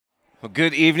Well,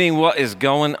 good evening. What is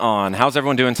going on? How's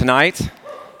everyone doing tonight?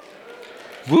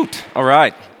 Woot. All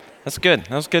right. That's good.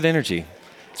 That was good energy.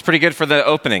 It's pretty good for the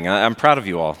opening. I'm proud of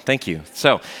you all. Thank you.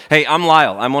 So, hey, I'm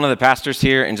Lyle. I'm one of the pastors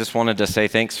here and just wanted to say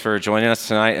thanks for joining us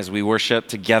tonight as we worship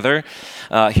together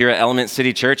here at Element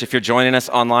City Church. If you're joining us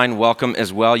online, welcome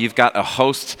as well. You've got a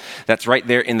host that's right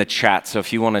there in the chat. So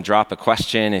if you want to drop a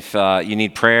question, if you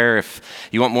need prayer, if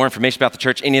you want more information about the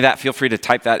church, any of that, feel free to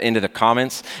type that into the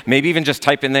comments. Maybe even just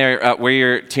type in there where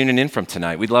you're tuning in from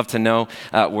tonight. We'd love to know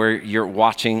where you're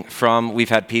watching from. We've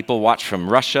had people watch from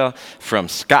Russia, from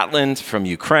Scotland, from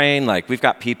Ukraine. Like, we've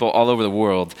got people all over the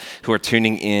world who are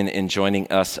tuning in and joining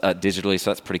us digitally, so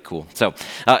that's pretty cool. So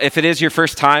if it is your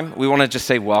first time, we want to just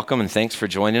say welcome and thanks for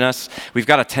joining us. We've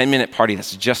got a 10-minute party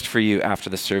that's just for you after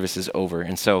the service is over.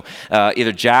 And so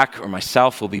either Jack or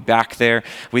myself will be back there.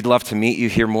 We'd love to meet you,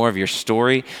 hear more of your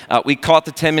story. We call it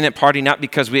the 10-minute party not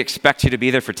because we expect you to be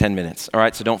there for 10 minutes, all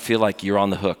right? So don't feel like you're on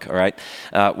the hook, all right?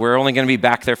 We're only going to be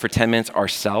back there for 10 minutes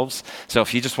ourselves. So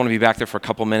if you just want to be back there for a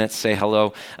couple minutes, say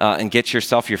hello and get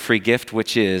yourself your free gift,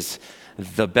 which is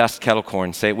the best kettle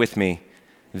corn. Say it with me.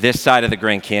 This side of the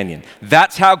Grand Canyon.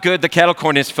 That's how good the kettle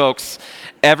corn is, folks.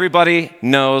 Everybody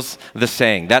knows the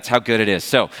saying. That's how good it is.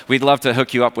 So we'd love to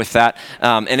hook you up with that.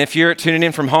 And if you're tuning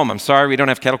in from home, I'm sorry we don't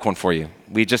have kettle corn for you.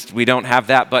 We don't have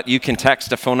that, but you can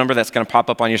text a phone number that's going to pop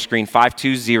up on your screen,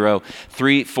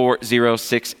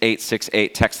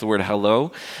 520-340-6868. Text the word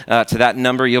hello to that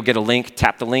number. You'll get a link.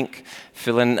 Tap the link.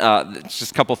 Fill in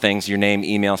just a couple things, your name,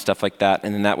 email, stuff like that,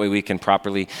 and then that way we can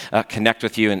properly connect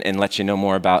with you and let you know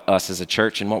more about us as a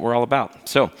church and what we're all about.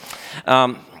 So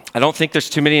I don't think there's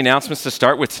too many announcements to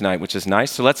start with tonight, which is nice.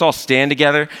 So let's all stand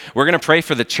together. We're going to pray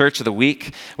for the church of the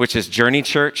week, which is Journey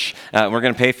Church. We're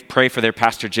going to pray for their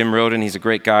pastor, Jim Roden. He's a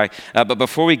great guy. But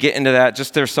before we get into that,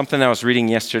 there's something I was reading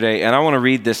yesterday, and I want to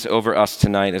read this over us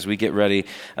tonight as we get ready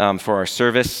for our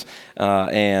service.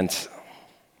 And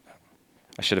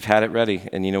I should have had it ready.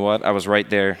 And you know what? I was right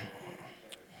there.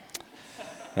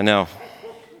 I know.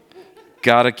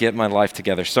 Got to get my life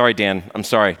together. Sorry, Dan. I'm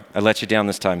sorry. I let you down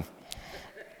this time.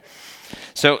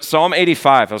 So Psalm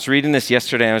 85, I was reading this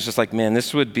yesterday, and I was just like, man,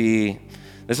 this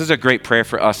is a great prayer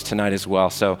for us tonight as well.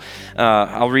 So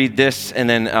I'll read this, and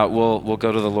then we'll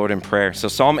go to the Lord in prayer. So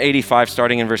Psalm 85,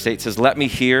 starting in verse 8, says, "Let me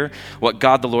hear what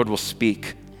God the Lord will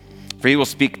speak, for he will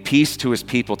speak peace to his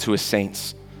people, to his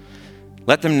saints.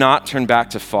 Let them not turn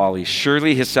back to folly.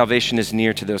 Surely his salvation is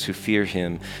near to those who fear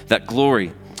him, that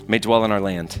glory may dwell in our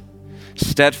land.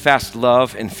 Steadfast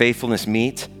love and faithfulness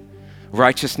meet.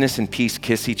 Righteousness and peace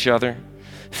kiss each other.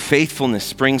 Faithfulness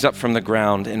springs up from the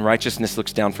ground, and righteousness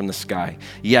looks down from the sky.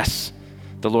 Yes,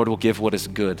 the Lord will give what is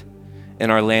good,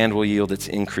 and our land will yield its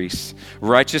increase.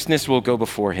 Righteousness will go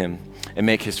before him and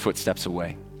make his footsteps a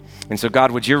way." And so, God,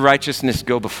 would your righteousness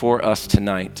go before us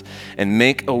tonight and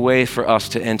make a way for us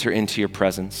to enter into your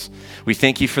presence. We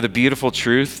thank you for the beautiful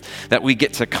truth that we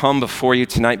get to come before you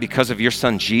tonight because of your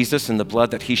son, Jesus, and the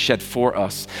blood that he shed for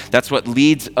us. That's what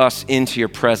leads us into your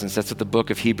presence. That's what the book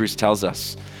of Hebrews tells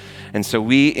us. And so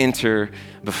we enter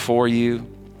before you,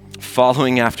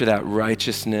 following after that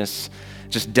righteousness,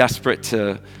 just desperate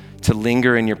to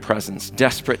linger in your presence,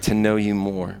 desperate to know you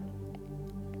more.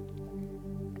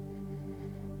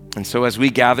 And so as we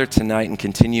gather tonight and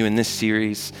continue in this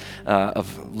series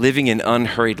of living an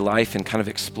unhurried life and kind of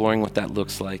exploring what that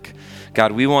looks like,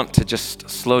 God, we want to just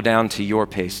slow down to your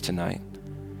pace tonight.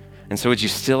 And so would you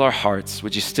still our hearts,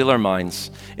 would you still our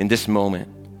minds in this moment?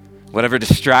 Whatever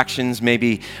distractions may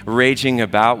be raging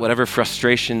about, whatever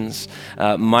frustrations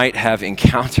might have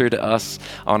encountered us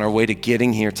on our way to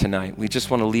getting here tonight, we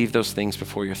just want to leave those things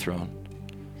before your throne.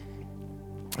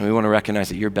 And we want to recognize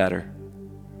that you're better,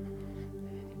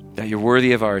 that you're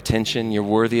worthy of our attention, you're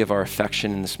worthy of our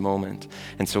affection in this moment.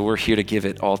 And so we're here to give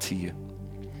it all to you.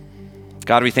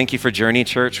 God, we thank you for Journey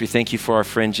Church. We thank you for our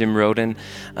friend Jim Roden.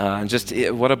 And just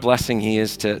what a blessing he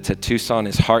is to Tucson,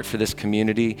 his heart for this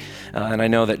community. And I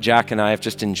know that Jack and I have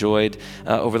just enjoyed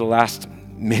over the last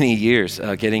many years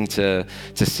getting to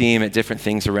see him at different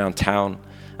things around town.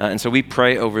 And so we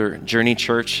pray over Journey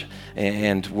Church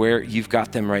and where you've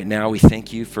got them right now. We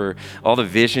thank you for all the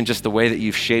vision, just the way that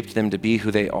you've shaped them to be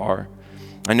who they are.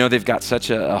 I know they've got such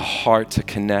a heart to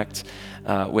connect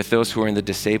with those who are in the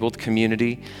disabled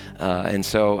community. And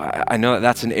so I know that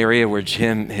that's an area where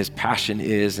Jim, his passion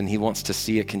is, and he wants to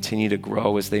see it continue to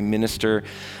grow as they minister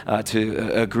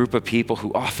to a group of people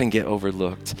who often get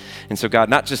overlooked. And so God,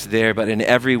 not just there, but in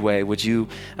every way, would you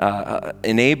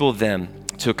enable them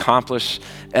to accomplish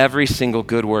every single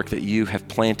good work that you have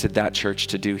planted that church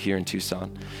to do here in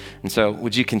Tucson. And so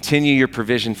would you continue your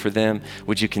provision for them?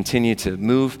 Would you continue to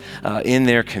move in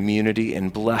their community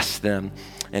and bless them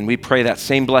And we pray that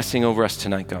same blessing over us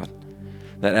tonight, God,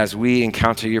 that as we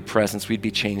encounter your presence, we'd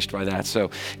be changed by that. So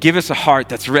give us a heart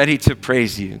that's ready to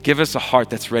praise you. Give us a heart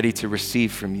that's ready to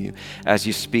receive from you as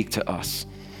you speak to us.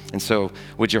 And so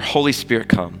would your Holy Spirit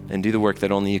come and do the work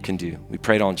that only you can do. We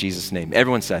pray it all in Jesus' name.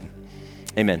 Everyone said,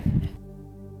 amen.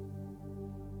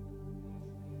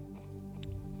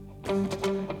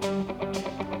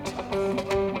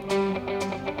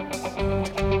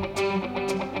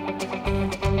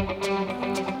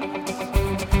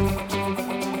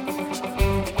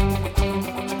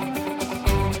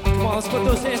 Let's put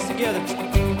those hands together.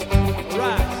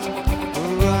 Rise.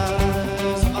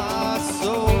 Arise, my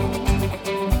soul.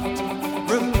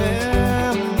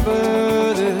 Remember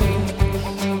this.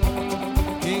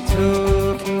 He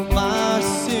took my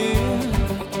sin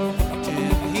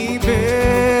and he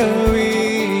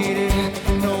buried it.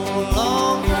 No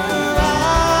longer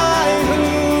I who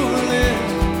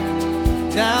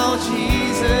live. Now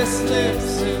Jesus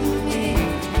lives in me.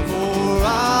 For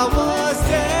I was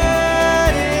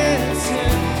dead in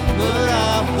sin, but I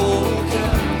woke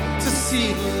up to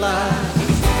see the light.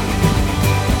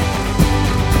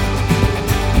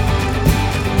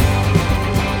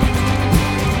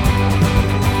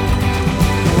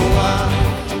 Oh, I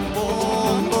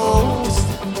won't boast,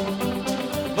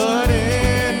 but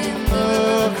in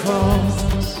the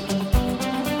cross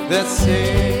that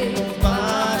saved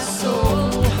my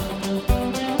soul.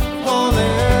 All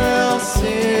else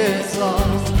is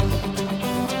lost.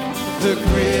 The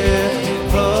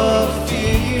grip of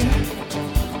fear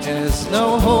has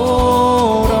no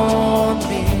hold on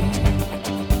me.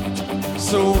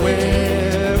 So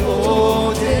where,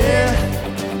 oh death,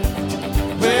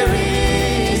 where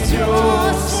is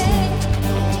your sting?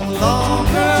 No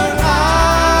longer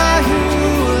I who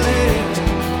live,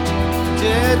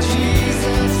 dear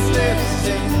Jesus lives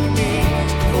in me.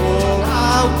 For I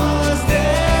was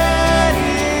dead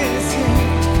in sin,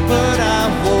 but I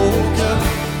woke up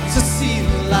to see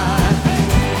the light.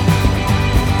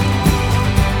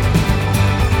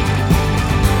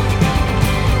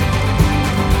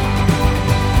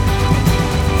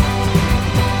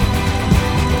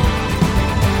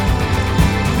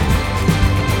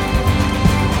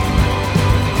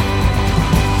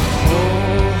 Oh,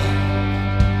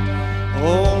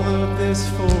 all of this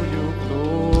for your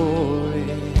glory.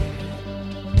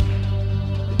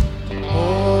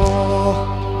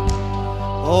 Oh,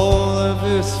 all of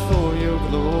this for your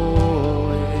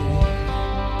glory.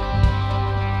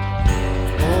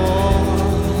 All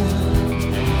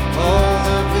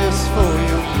of this for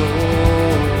your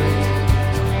glory.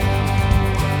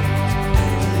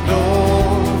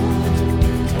 Lord,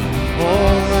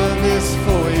 all of this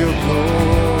for your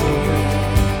glory.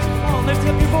 Come on, lift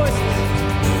up your voices.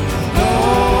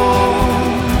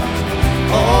 Lord,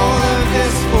 all of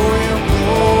this for your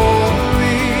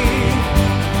glory.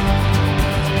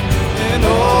 And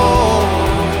all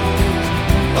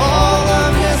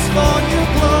of this for your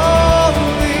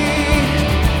glory.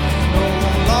 No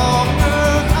longer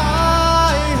I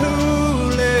who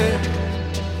live,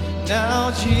 now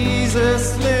Jesus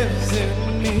lives in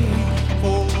me.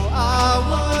 For I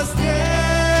was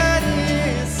dead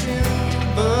in sin,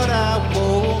 but I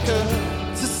woke up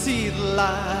to see the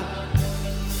light.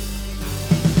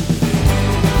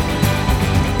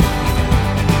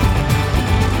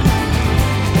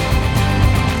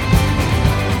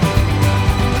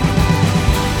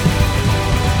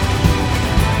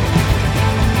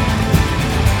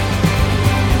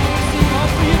 Sing all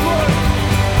for your glory.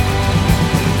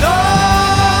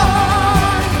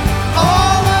 Lord,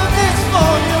 all of this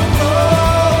for your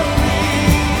glory.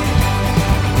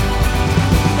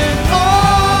 And all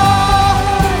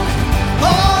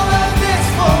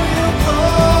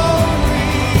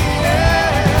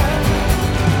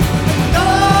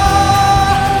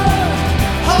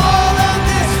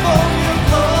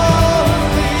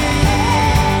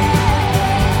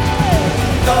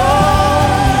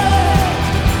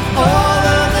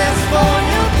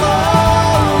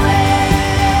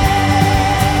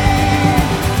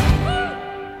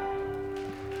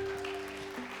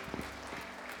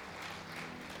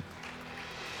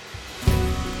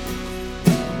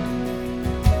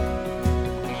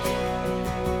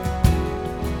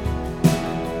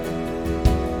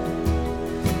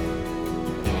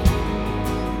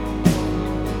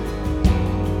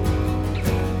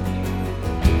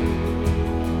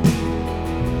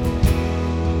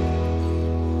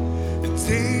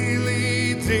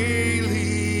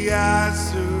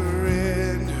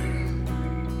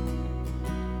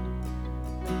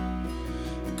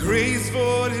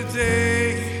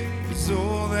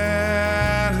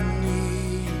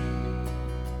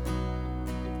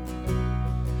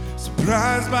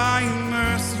Surprised by your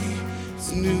mercy,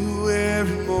 it's new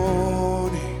every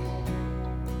morning.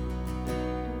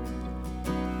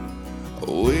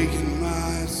 Awaken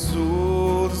my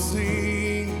soul to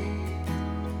sing.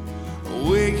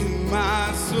 Awaken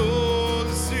my soul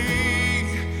to sing.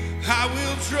 I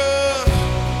will trust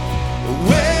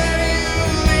where you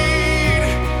lead.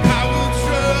 I will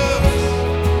trust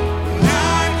when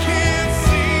I can't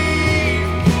see.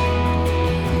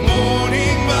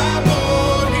 Morning by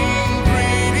morning,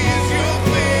 great is your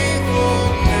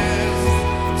faithfulness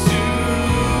to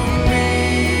me.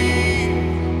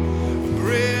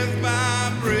 Breath by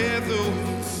breath,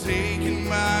 overtaken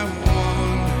by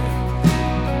wonder.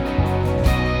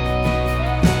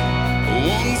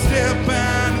 One step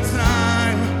at a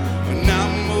time, when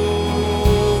I'm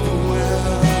overwhelmed.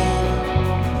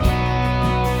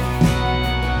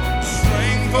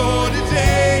 Strength for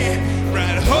today,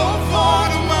 bright hope for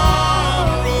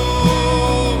tomorrow.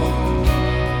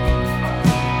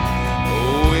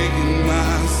 Awaken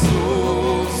my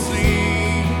soul to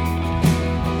sing.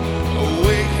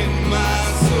 Awaken my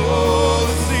soul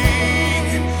to sing.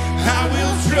 I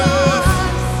will trust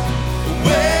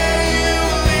where you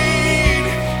lead.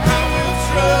 I will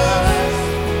trust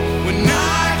when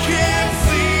I can't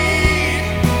see.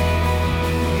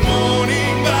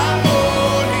 Morning by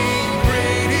morning,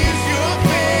 great is your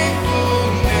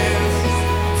faithfulness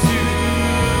to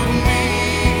me.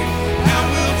 I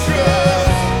will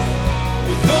trust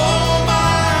with all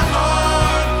my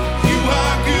heart. You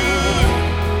are good,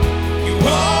 you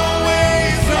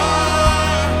always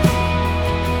are.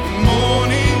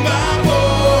 Morning by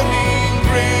morning,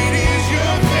 great is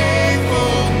your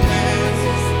faithfulness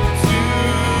to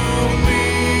me.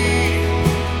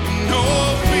 No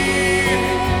fear,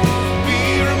 be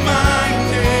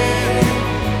reminded,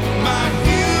 my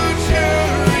future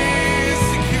is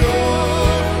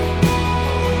secure.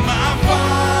 My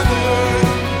Father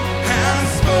has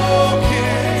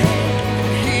spoken,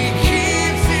 He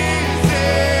keeps His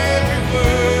every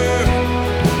word.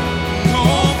 No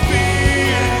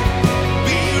fear,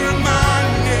 be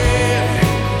reminded,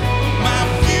 my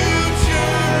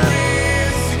future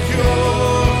is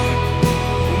secure.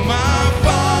 My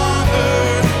Father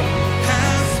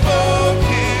has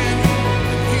spoken,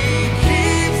 He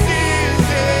keeps His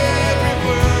every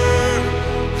word.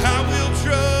 I will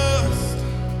trust,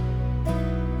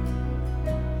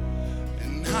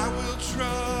 and I will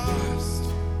trust.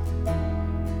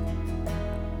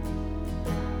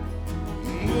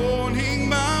 Morning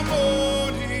by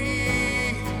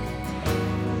morning,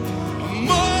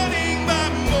 morning by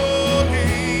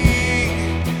morning,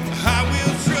 I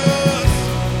will trust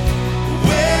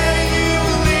where you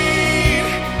lead.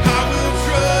 I will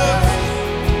trust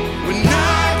when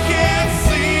I can't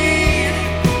see.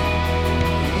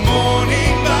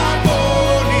 Morning by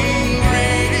morning,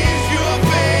 great is your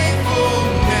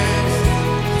faithfulness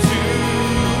to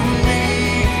me.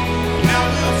 And I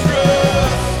will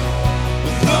trust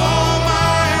with all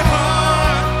my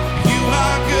heart. You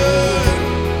are good,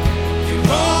 you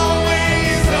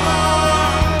always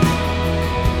are.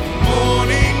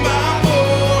 Morning by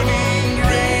morning,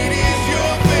 great is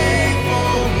your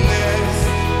faithfulness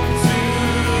to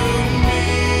me.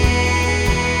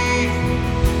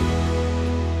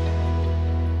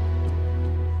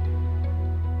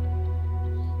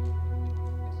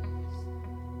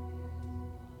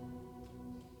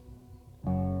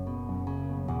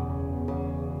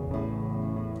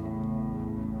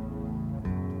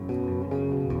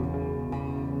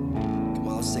 Come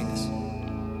on, let's sing this.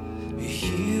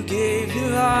 You gave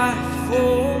your life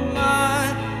for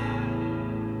mine,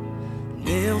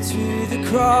 nailed to the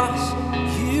cross,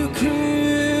 you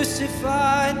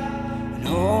crucified, and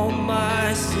all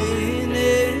my sin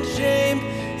and shame,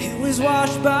 it was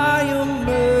washed by your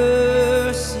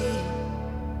mercy.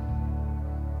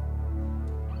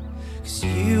 'Cause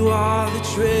you are the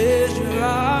treasure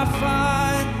I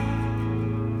find,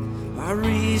 my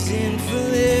reason for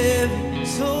living.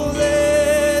 So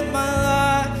let my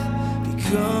life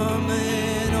become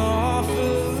an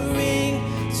offering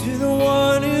to the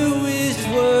one who is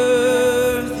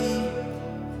worthy.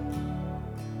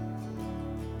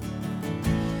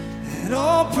 And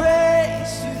all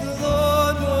praise to the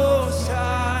Lord Most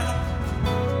High,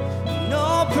 and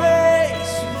all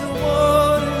praise to the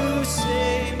one who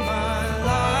saved my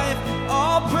life.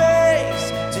 All praise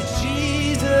to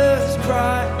Jesus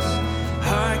Christ,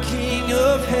 our King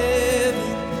of heaven.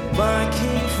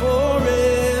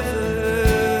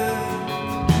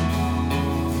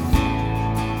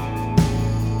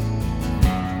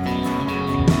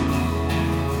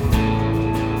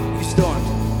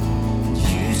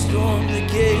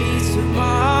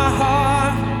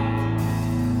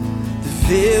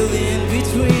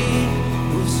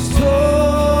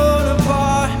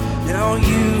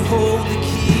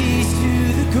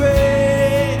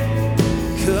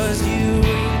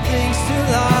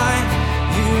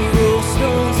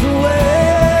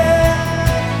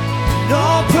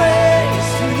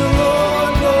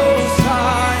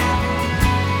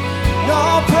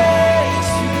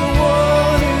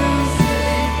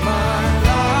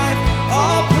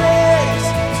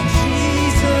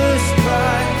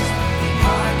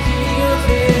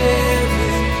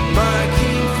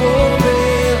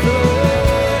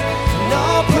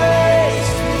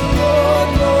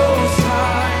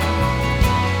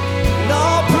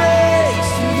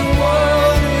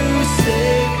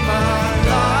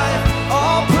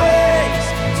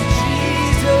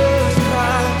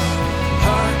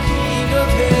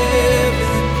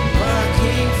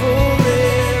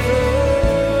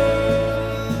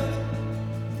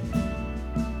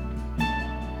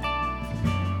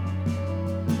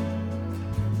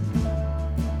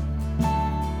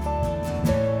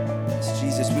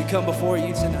 come before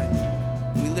you tonight.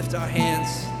 We lift our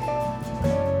hands.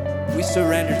 We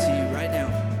surrender to you right now.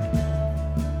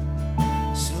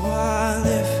 So I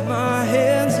lift my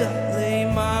hands up, lay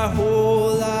my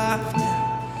whole life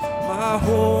down, my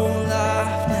whole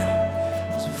life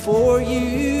down. So for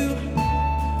you,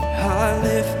 I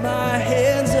lift my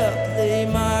hands up, lay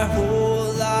my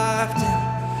whole life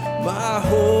down, my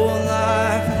whole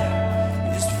life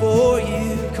down, just for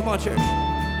you. Come on, church.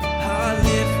 I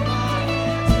lift my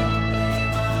hands up, lay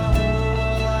my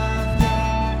whole life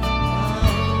down,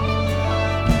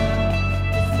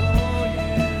 before you.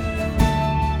 I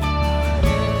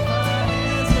lift my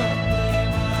hands up, lay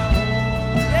my whole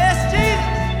yes, Jesus.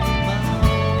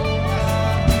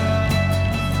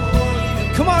 Before you.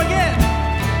 Come on again.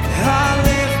 I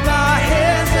lift my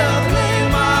hands up, lay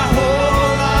my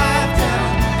whole life down,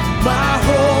 my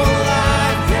whole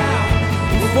life down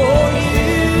before you.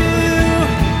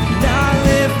 And I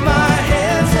lift my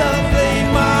hands up, lay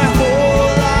my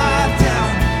whole life down,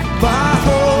 my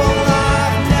whole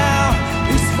life now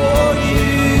is for you.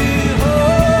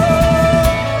 Oh,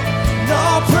 and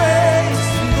all praise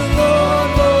to the Lord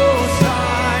Most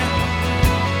High,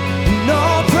 and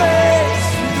all praise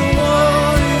to the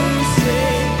one who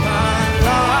saved my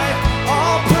life.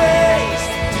 All praise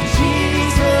to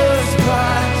Jesus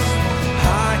Christ,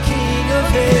 our King of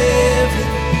heaven,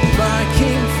 my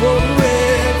King forever.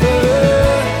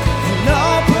 And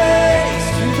all praise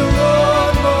to the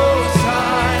Lord Most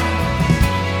High,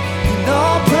 and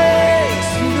all praise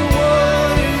to the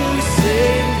one who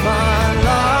saved my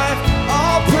life.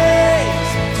 All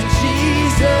praise to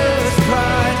Jesus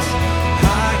Christ,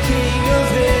 our King of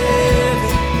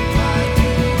heaven, my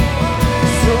King.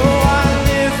 So I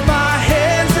lift my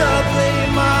hands up, lay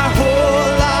my whole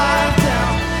life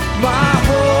down, my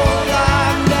whole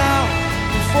life now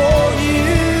before you.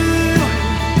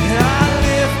 And I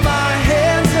lift my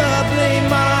hands up, lay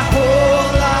my whole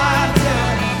life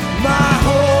down, my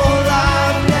whole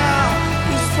life now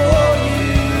is for you.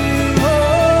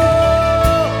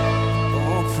 Oh,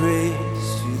 all praise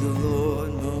to the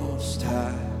Lord Most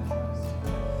High.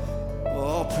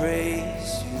 All praise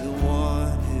to the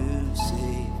one who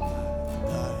saved my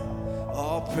life.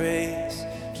 All praise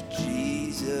to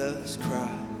Jesus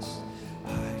Christ,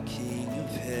 our King of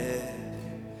heaven,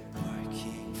 our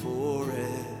King forever.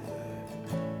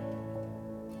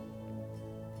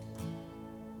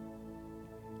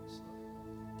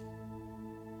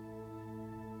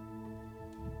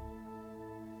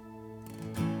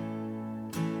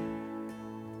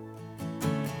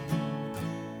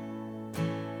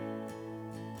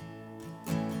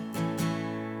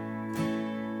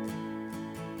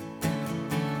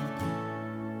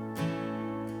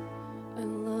 I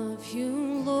love you,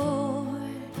 Lord.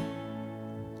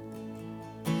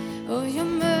 Oh, your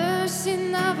mercy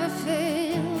never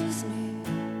fails me.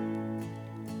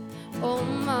 All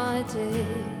my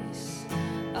days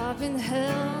I've been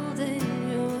held in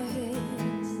your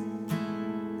hands.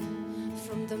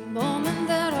 From the moment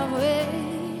that I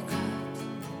wake up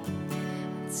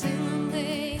until I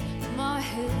lay my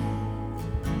head,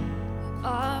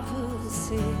 I will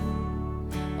sing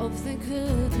of the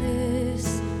goodness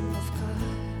of God.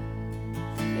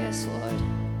 Yes, Lord.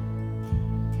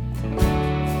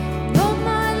 All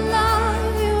my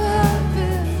life you have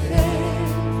been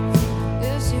faithful.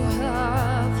 Yes, you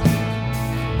have.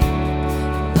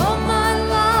 All my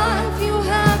life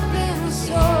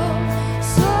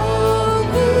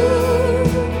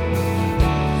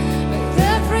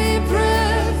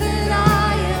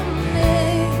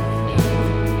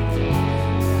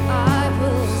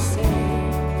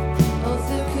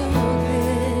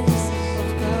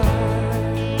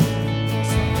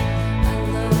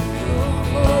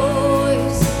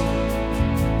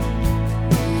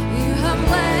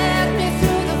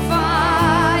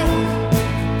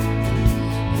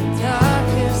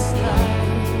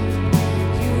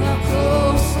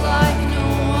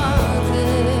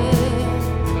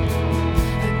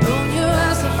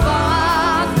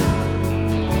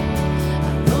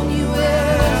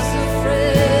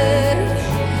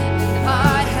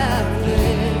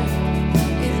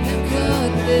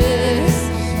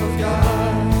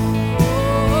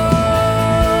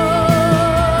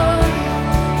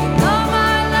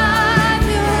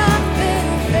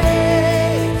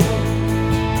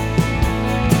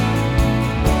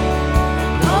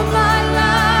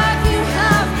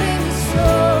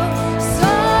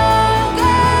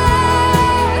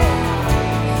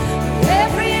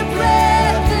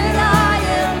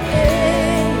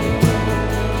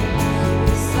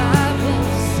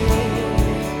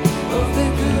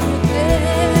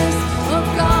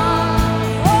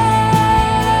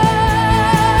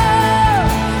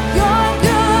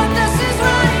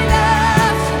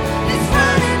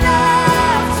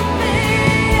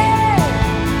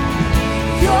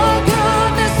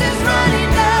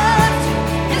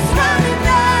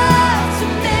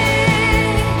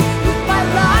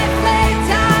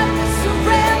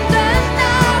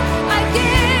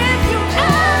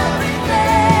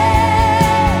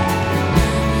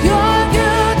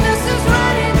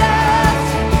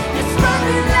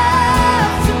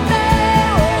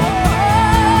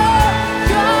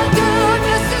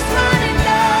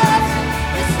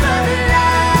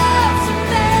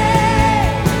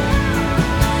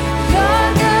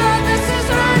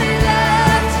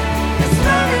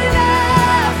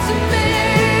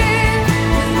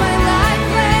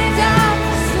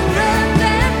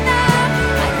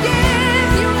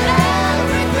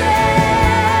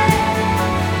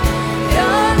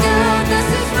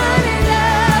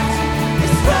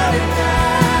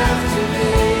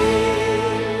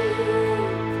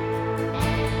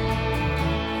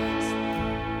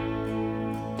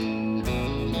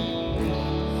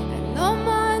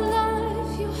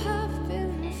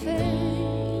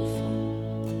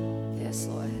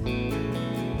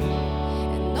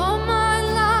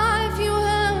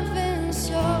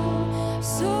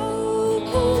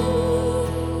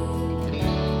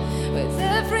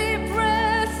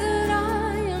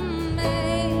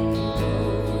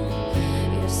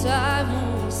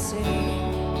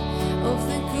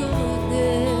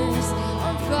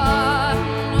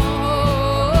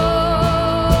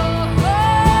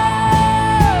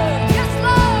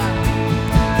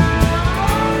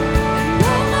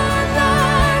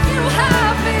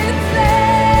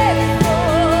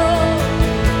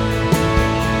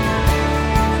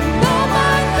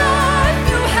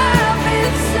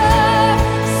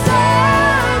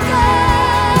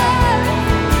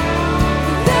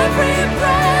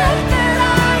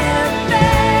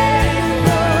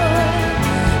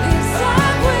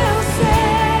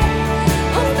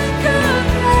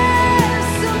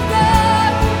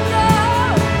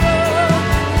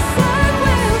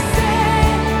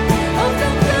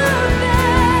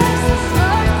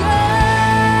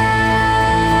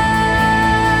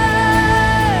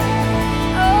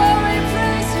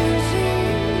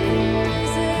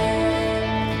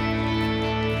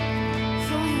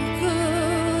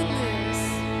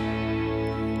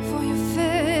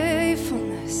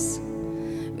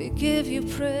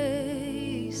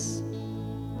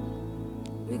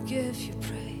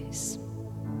praise.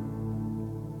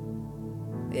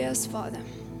 Yes, Father.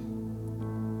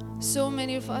 So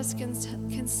many of us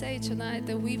can say tonight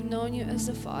that we've known you as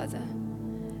a father,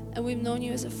 and we've known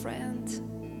you as a friend,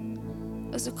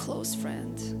 as a close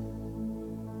friend.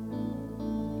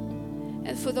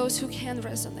 And for those who can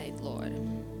resonate, Lord,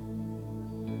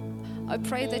 I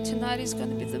pray that tonight is going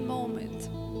to be the moment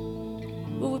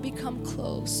we will become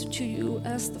close to you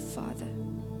as the Father,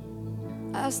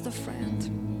 as the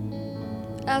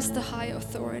friend, as the high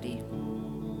authority,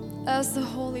 as the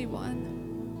Holy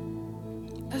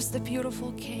One, as the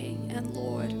beautiful King and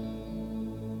Lord.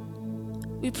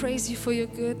 We praise you for your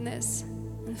goodness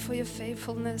and for your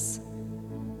faithfulness.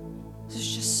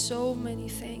 There's just so many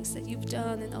things that you've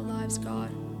done in our lives, God.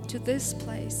 To this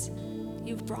place,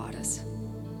 you've brought us.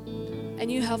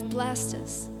 And you have blessed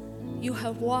us. You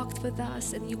have walked with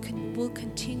us, and you will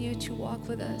continue to walk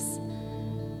with us.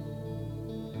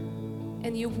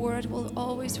 And your word will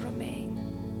always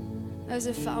remain as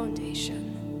a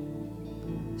foundation.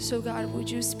 So God, would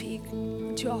you speak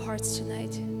to our hearts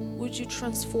tonight? Would you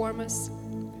transform us?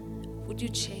 Would you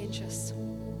change us?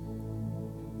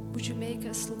 Would you make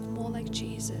us look more like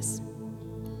Jesus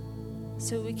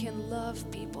so we can love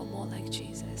people more like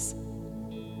Jesus?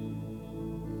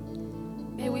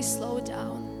 May we slow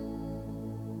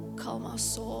down, calm our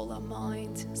soul, our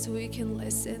mind, so we can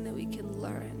listen and we can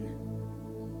learn.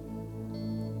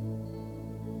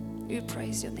 We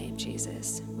praise your name,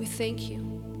 Jesus. We thank you.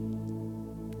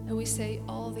 And we say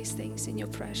all these things in your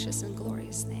precious and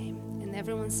glorious name. And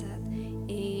everyone said,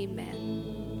 amen.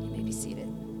 You may be seated.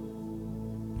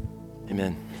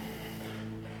 Amen.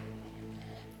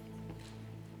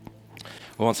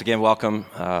 Well, once again, welcome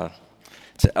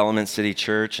to Element City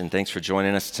Church, and thanks for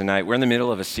joining us tonight. We're in the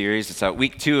middle of a series. It's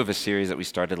week 2 of a series that we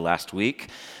started last week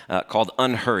called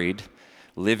Unhurried,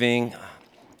 Living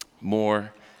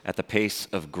More at the Pace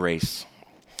of Grace.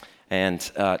 And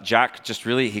Jack just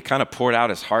really, he kind of poured out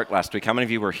his heart last week. How many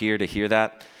of you were here to hear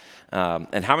that?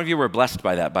 And how many of you were blessed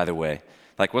by that, by the way?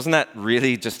 Like, wasn't that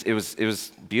really just, it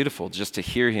was beautiful just to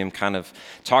hear him kind of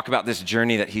talk about this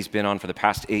journey that he's been on for the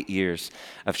past 8 years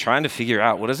of trying to figure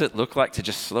out what does it look like to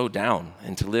just slow down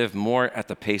and to live more at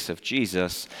the pace of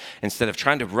Jesus instead of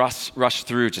trying to rush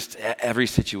through just every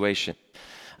situation.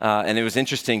 And it was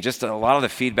interesting, just a lot of the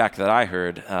feedback that I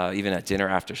heard, even at dinner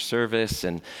after service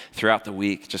and throughout the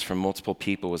week, just from multiple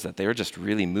people, was that they were just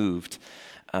really moved.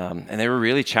 And they were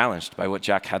really challenged by what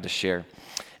Jack had to share.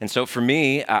 And so for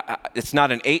me, it's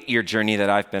not an 8-year journey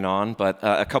that I've been on, but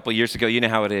a couple years ago, you know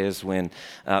how it is when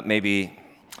maybe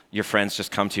your friends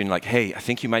just come to you and like, hey, I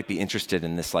think you might be interested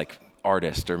in this like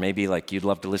artist, or maybe like you'd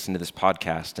love to listen to this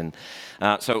podcast. And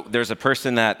so there's a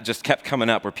person that just kept coming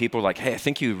up where people were like, hey, I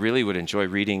think you really would enjoy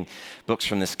reading books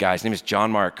from this guy. His name is John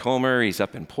Mark Comer. He's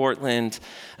up in Portland.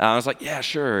 I was like, yeah,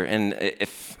 sure. And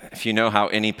if you know how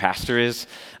any pastor is,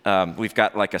 we've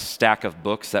got like a stack of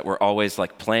books that we're always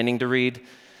like planning to read,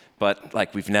 but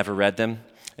like we've never read them.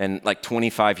 And like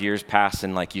 25 years pass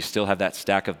and like you still have that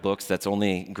stack of books that's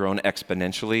only grown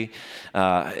exponentially.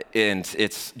 And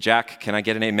it's, Jack, can I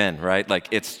get an amen, right? Like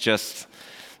it's just,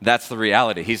 that's the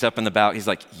reality. He's up in the bow. He's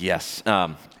like, yes,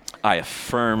 I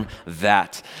affirm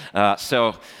that.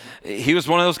 So he was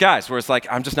one of those guys where it's like,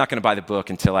 I'm just not going to buy the book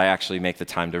until I actually make the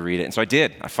time to read it. And so I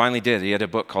did. I finally did. He had a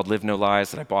book called Live No Lies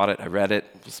that I bought it. I read it.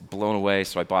 Was blown away.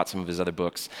 So I bought some of his other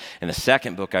books. And the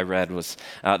second book I read was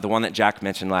the one that Jack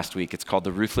mentioned last week. It's called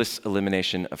The Ruthless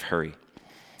Elimination of Hurry.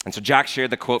 And so Jack shared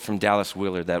the quote from Dallas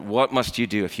Willard that what must you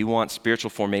do if you want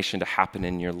spiritual formation to happen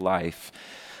in your life?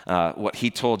 What he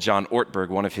told John Ortberg,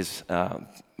 one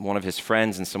of his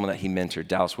friends and someone that he mentored,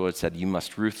 Dallas Willard said, you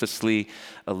must ruthlessly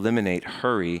eliminate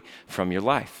hurry from your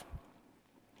life.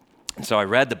 And so I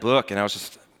read the book and I was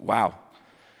just, wow.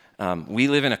 We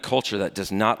live in a culture that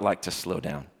does not like to slow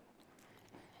down.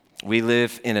 We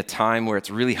live in a time where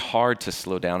it's really hard to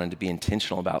slow down and to be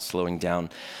intentional about slowing down.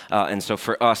 And so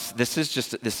for us, this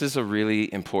is a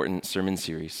really important sermon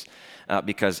series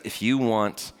because if you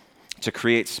want to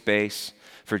create space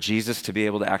for Jesus to be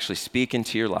able to actually speak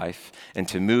into your life and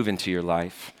to move into your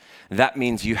life, that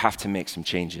means you have to make some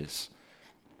changes.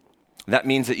 That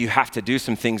means that you have to do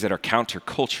some things that are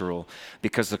countercultural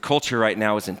because the culture right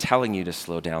now isn't telling you to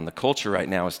slow down. The culture right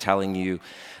now is telling you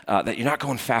that you're not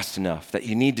going fast enough, that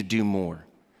you need to do more.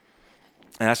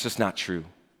 And that's just not true.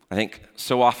 I think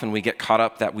so often we get caught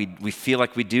up that we feel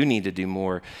like we do need to do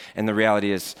more. And the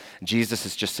reality is Jesus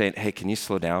is just saying, hey, can you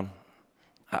slow down?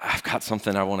 I've got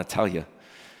something I want to tell you.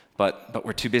 but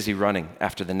we're too busy running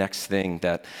after the next thing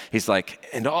that he's like,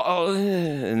 and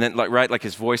then like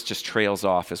his voice just trails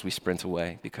off as we sprint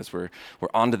away because we're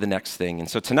on to the next thing. And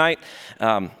so tonight,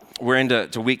 we're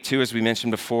into week 2, as we mentioned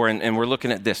before, and we're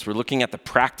looking at this. We're looking at the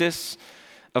practice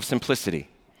of simplicity.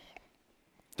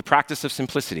 The practice of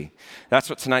simplicity. That's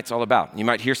what tonight's all about. You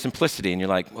might hear simplicity and you're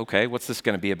like, okay, what's this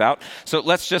going to be about? So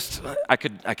let's just, I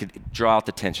could draw out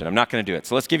the tension. I'm not going to do it.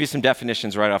 So let's give you some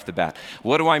definitions right off the bat.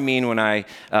 What do I mean when I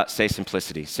say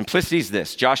simplicity? Simplicity is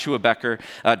this. Joshua Becker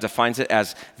defines it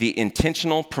as the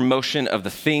intentional promotion of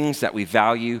the things that we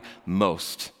value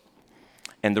most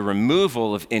and the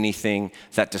removal of anything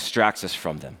that distracts us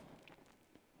from them.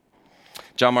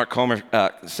 John Mark Comer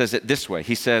says it this way.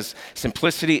 He says,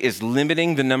 simplicity is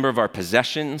limiting the number of our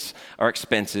possessions, our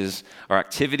expenses, our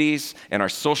activities, and our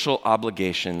social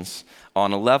obligations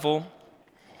on a level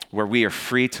where we are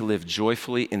free to live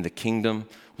joyfully in the kingdom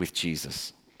with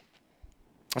Jesus.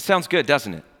 That sounds good,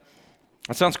 doesn't it?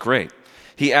 That sounds great.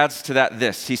 He adds to that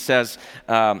this. He says,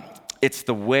 it's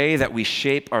the way that we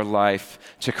shape our life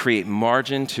to create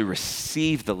margin to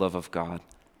receive the love of God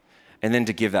and then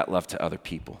to give that love to other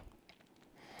people.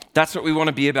 That's what we want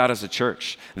to be about as a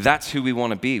church. That's who we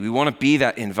want to be. We want to be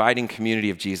that inviting community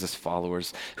of Jesus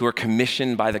followers who are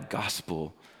commissioned by the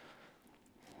gospel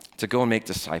to go and make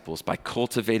disciples by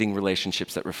cultivating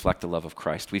relationships that reflect the love of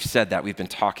Christ. We've said that. We've been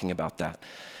talking about that.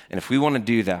 And if we want to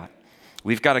do that,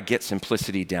 we've got to get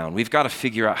simplicity down. We've got to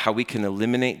figure out how we can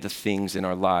eliminate the things in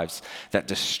our lives that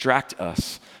distract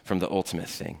us from the ultimate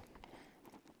thing.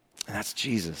 And that's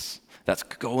Jesus. That's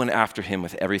going after him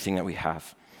with everything that we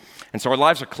have. And so our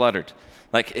lives are cluttered.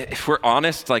 Like, if we're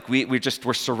honest, like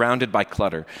we're surrounded by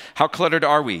clutter. How cluttered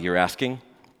are we, you're asking?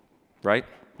 Right?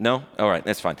 No? All right,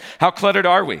 that's fine. How cluttered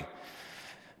are we?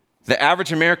 The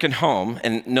average American home,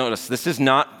 and notice, this is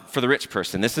not for the rich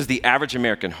person. This is the average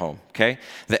American home, okay?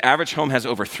 The average home has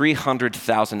over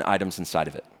 300,000 items inside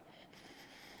of it.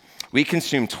 We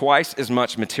consume twice as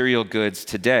much material goods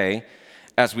today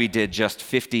as we did just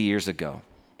 50 years ago.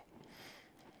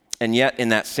 And yet, in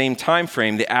that same time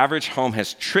frame, the average home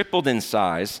has tripled in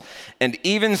size, and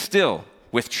even still,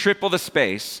 with triple the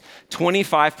space,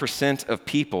 25% of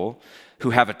people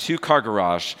who have a 2-car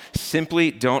garage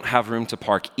simply don't have room to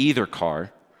park either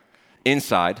car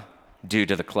inside due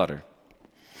to the clutter.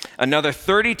 Another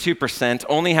 32%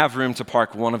 only have room to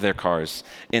park one of their cars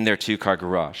in their 2-car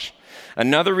garage.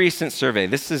 Another recent survey,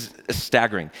 this is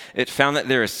staggering, it found that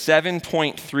there is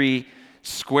 7.3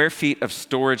 square feet of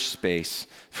storage space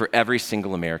for every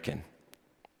single American.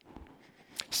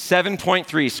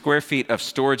 7.3 square feet of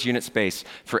storage unit space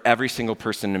for every single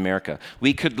person in America.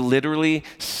 We could literally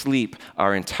sleep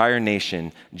our entire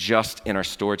nation just in our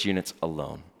storage units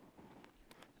alone.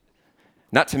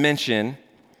 Not to mention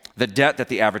the debt that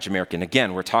the average American,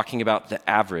 again, we're talking about the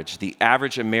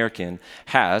average American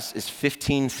has is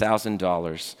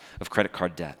 $15,000 of credit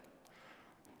card debt.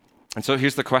 And so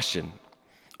here's the question.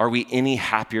 Are we any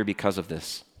happier because of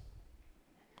this?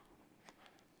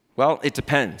 Well, it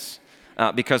depends.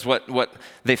 Because what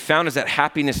they found is that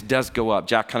happiness does go up.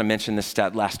 Jack kind of mentioned this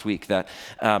stat last week, that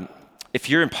if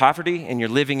you're in poverty and you're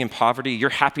living in poverty, your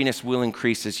happiness will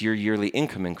increase as your yearly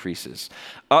income increases,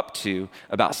 up to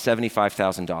about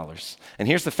 $75,000. And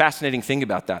here's the fascinating thing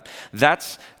about that.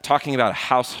 That's talking about a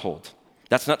household.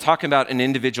 That's not talking about an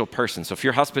individual person. So if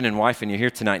you're husband and wife and you're here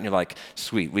tonight and you're like,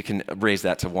 sweet, we can raise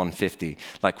that to 150,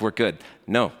 like we're good.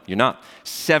 No, you're not.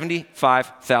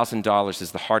 $75,000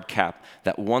 is the hard cap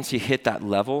that once you hit that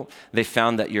level, they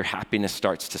found that your happiness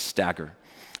starts to stagger.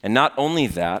 And not only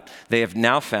that, they have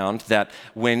now found that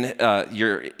when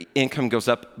your income goes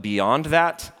up beyond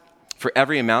that, for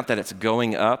every amount that it's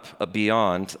going up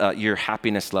beyond, your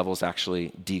happiness level is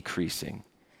actually decreasing.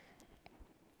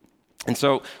 And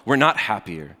so we're not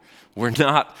happier. We're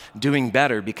not doing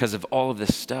better because of all of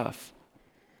this stuff.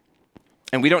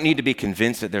 And we don't need to be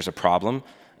convinced that there's a problem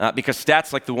because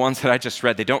stats like the ones that I just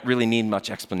read, they don't really need much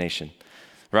explanation,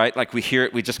 right? Like we hear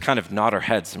it, we just kind of nod our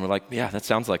heads and we're like, yeah, that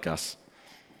sounds like us.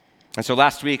 And so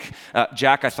last week,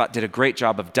 Jack, I thought, did a great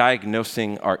job of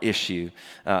diagnosing our issue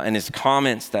and his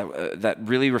comments that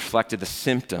really reflected the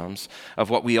symptoms of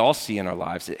what we all see in our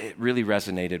lives. It really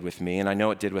resonated with me, and I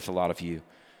know it did with a lot of you.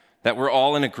 That we're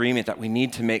all in agreement that we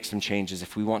need to make some changes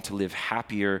if we want to live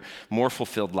happier, more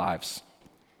fulfilled lives.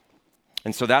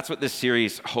 And so that's what this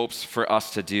series hopes for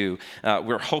us to do.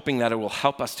 We're hoping that it will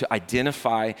help us to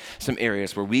identify some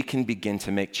areas where we can begin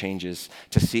to make changes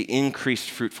to see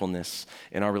increased fruitfulness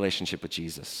in our relationship with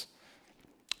Jesus,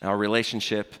 our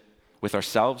relationship with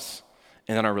ourselves,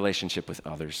 and then our relationship with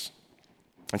others.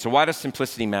 And so why does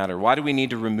simplicity matter? Why do we need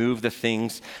to remove the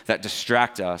things that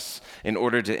distract us in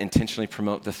order to intentionally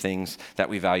promote the things that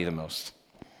we value the most?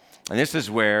 And this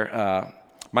is where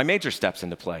my major steps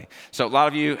into play. So a lot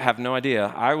of you have no idea.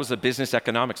 I was a business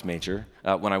economics major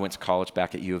when I went to college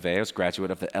back at U of A. I was a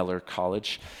graduate of the Eller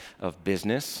College of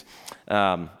Business.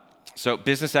 So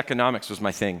business economics was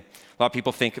my thing. A lot of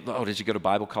people think, oh, did you go to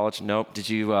Bible college? Nope. Did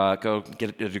you go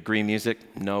get a degree in music?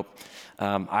 Nope.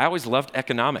 I always loved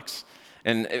economics.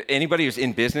 And anybody who's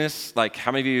in business, like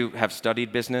how many of you have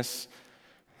studied business?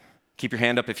 Keep your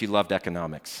hand up if you loved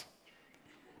economics.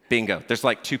 Bingo. There's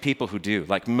like 2 people who do.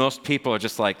 Like most people are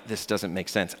just like, this doesn't make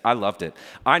sense. I loved it.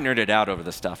 I nerded out over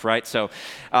the stuff, right? So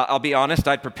I'll be honest,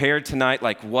 I prepared tonight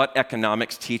like what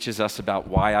economics teaches us about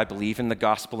why I believe in the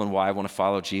gospel and why I want to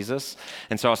follow Jesus.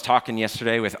 And so I was talking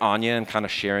yesterday with Anya and kind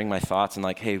of sharing my thoughts and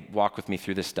like, hey, walk with me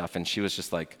through this stuff. And she was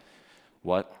just like,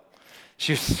 what?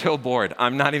 She was so bored.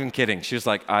 I'm not even kidding. She was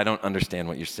like, I don't understand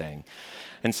what you're saying.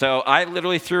 And so I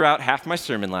literally threw out half my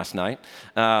sermon last night,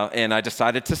 and I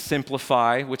decided to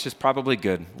simplify, which is probably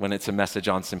good when it's a message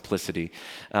on simplicity.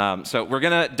 So we're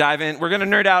going to dive in. We're going to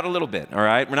nerd out a little bit, all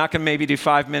right? We're not going to maybe do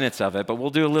 5 minutes of it, but we'll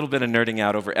do a little bit of nerding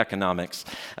out over economics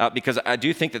because I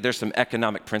do think that there's some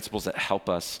economic principles that help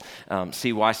us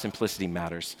see why simplicity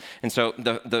matters. And so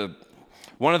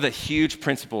one of the huge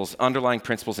principles, underlying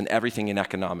principles in everything in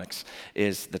economics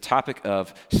is the topic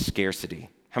of scarcity.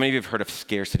 How many of you have heard of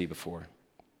scarcity before?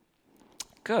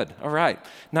 Good. All right.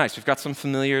 Nice. We've got some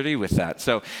familiarity with that.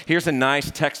 So here's a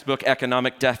nice textbook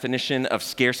economic definition of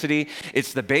scarcity.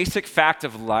 It's the basic fact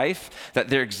of life that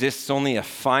there exists only a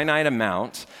finite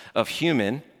amount of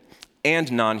human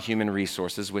and non-human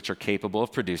resources which are capable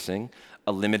of producing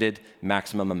a limited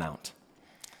maximum amount.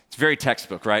 It's very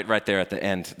textbook, right? Right there at the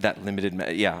end, that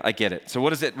limited, yeah, I get it. So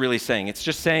what is it really saying? It's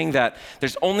just saying that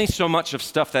there's only so much of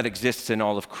stuff that exists in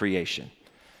all of creation.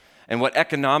 And what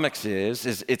economics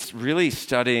is it's really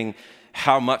studying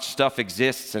how much stuff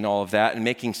exists and all of that and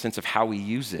making sense of how we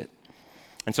use it.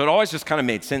 And so it always just kind of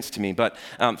made sense to me. But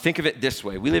think of it this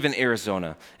way. We live in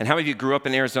Arizona. And how many of you grew up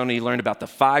in Arizona? You learned about the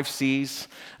 5 C's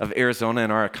of Arizona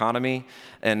and our economy.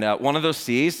 And one of those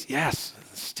C's, yes,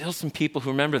 still some people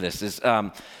who remember this, is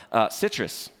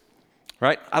citrus.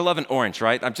 Right? I love an orange,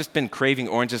 right? I've just been craving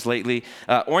oranges lately.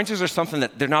 Oranges are something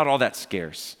that they're not all that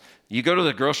scarce. You go to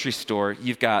the grocery store,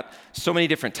 you've got so many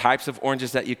different types of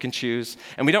oranges that you can choose,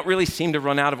 and we don't really seem to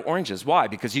run out of oranges. Why?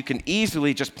 Because you can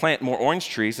easily just plant more orange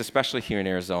trees, especially here in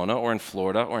Arizona or in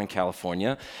Florida or in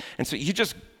California. And so you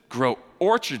just grow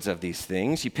orchards of these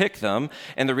things, you pick them,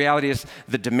 and the reality is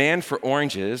the demand for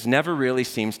oranges never really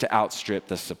seems to outstrip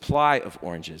the supply of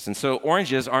oranges. And so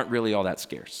oranges aren't really all that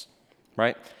scarce,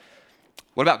 right?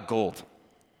 What about gold?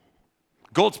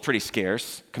 Gold's pretty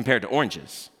scarce compared to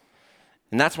oranges.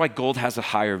 And that's why gold has a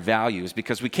higher value, is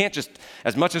because we can't just,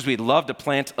 as much as we'd love to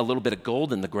plant a little bit of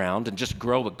gold in the ground and just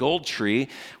grow a gold tree,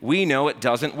 we know it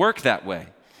doesn't work that way.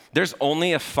 There's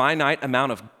only a finite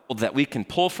amount of gold that we can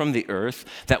pull from the earth,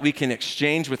 that we can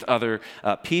exchange with other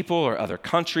people or other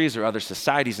countries or other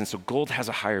societies, and so gold has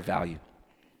a higher value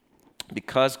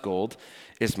because gold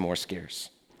is more scarce.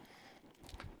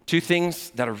 2 things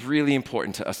that are really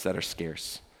important to us that are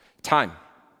scarce. Time.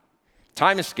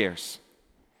 Time is scarce.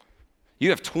 You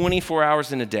have 24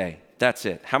 hours in a day. That's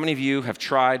it. How many of you have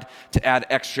tried to add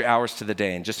extra hours to the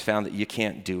day and just found that you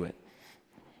can't do it?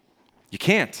 You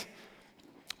can't.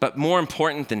 But more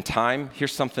important than time,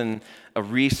 here's something, a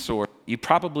resource you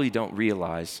probably don't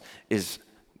realize is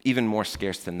even more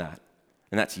scarce than that,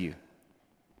 and that's you.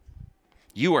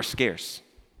 You are scarce.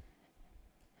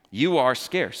 You are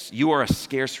scarce. You are a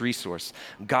scarce resource.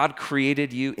 God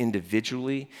created you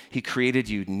individually. He created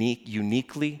you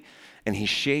uniquely. And he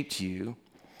shaped you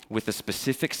with a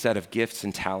specific set of gifts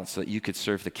and talents so that you could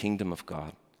serve the kingdom of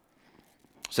God,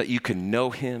 so that you can know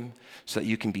him, so that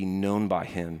you can be known by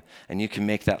him, and you can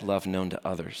make that love known to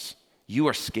others. You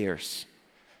are scarce.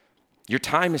 Your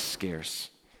time is scarce.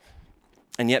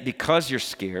 And yet because you're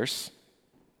scarce,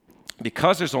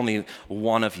 because there's only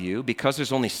one of you, because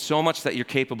there's only so much that you're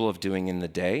capable of doing in the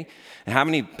day, and how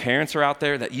many parents are out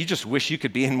there that you just wish you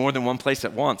could be in more than one place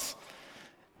at once?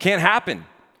 Can't happen.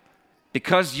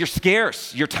 Because you're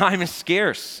scarce. Your time is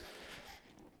scarce.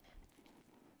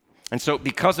 And so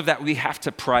because of that, we have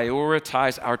to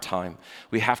prioritize our time.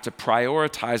 We have to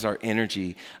prioritize our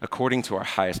energy according to our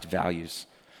highest values.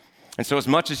 And so as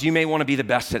much as you may want to be the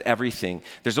best at everything,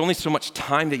 there's only so much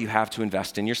time that you have to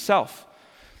invest in yourself.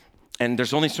 And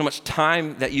there's only so much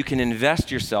time that you can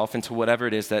invest yourself into whatever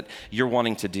it is that you're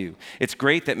wanting to do. It's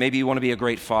great that maybe you want to be a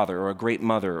great father or a great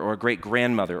mother or a great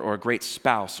grandmother or a great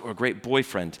spouse or a great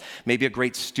boyfriend, maybe a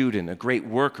great student, a great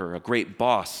worker, a great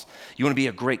boss. You want to be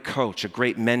a great coach, a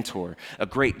great mentor, a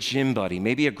great gym buddy,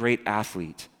 maybe a great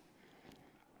athlete.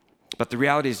 But the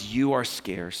reality is you are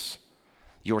scarce.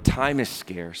 Your time is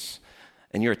scarce.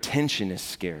 And your attention is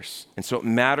scarce. And so it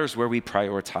matters where we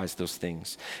prioritize those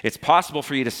things. It's possible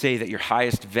for you to say that your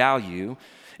highest value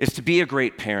is to be a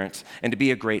great parent and to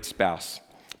be a great spouse.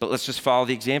 But let's just follow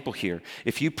the example here.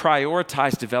 If you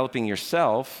prioritize developing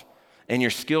yourself and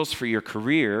your skills for your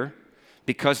career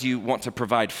because you want to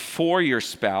provide for your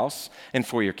spouse and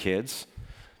for your kids,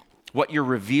 what your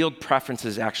revealed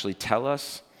preferences actually tell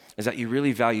us is that you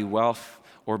really value wealth,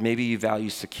 or maybe you value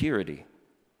security.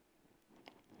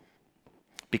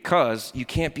 Because you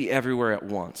can't be everywhere at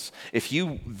once. If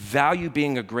you value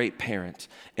being a great parent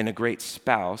and a great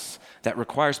spouse, that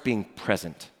requires being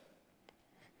present.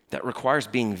 That requires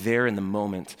being there in the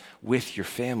moment with your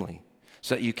family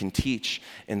so that you can teach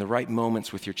in the right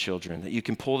moments with your children, that you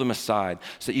can pull them aside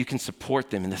so that you can support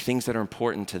them in the things that are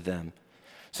important to them.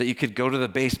 So you could go to the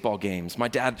baseball games. My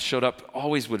dad showed up,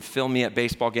 always would film me at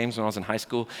baseball games when I was in high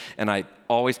school, and I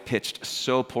always pitched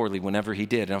so poorly whenever he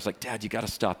did. And I was like, Dad, you got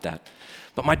to stop that.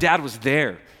 But my dad was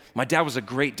there. My dad was a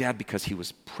great dad because he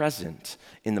was present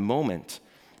in the moment.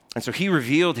 And so he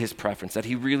revealed his preference that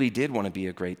he really did want to be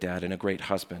a great dad and a great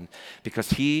husband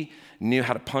because he knew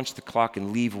how to punch the clock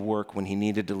and leave work when he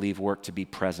needed to leave work to be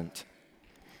present.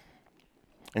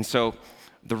 And so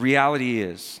the reality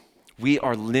is, we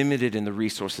are limited in the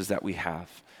resources that we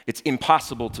have. It's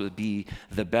impossible to be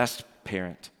the best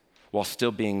parent while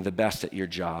still being the best at your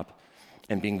job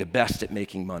and being the best at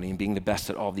making money and being the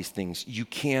best at all these things. You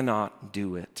cannot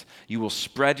do it. You will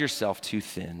spread yourself too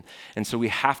thin. And so we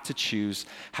have to choose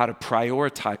how to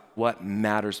prioritize what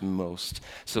matters most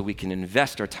so we can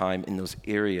invest our time in those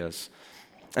areas.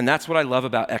 And that's what I love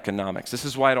about economics. This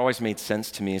is why it always made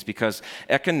sense to me, is because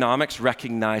economics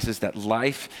recognizes that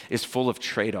life is full of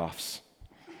trade-offs.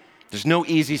 There's no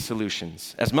easy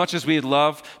solutions. As much as we'd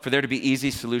love for there to be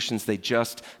easy solutions, they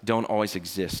just don't always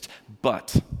exist.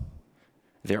 But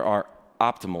there are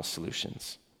optimal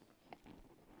solutions.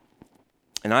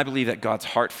 And I believe that God's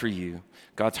heart for you,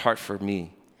 God's heart for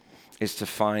me, is to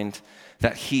find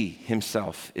that He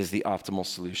Himself is the optimal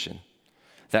solution.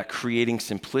 That creating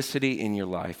simplicity in your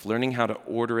life, learning how to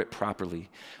order it properly,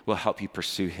 will help you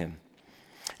pursue Him.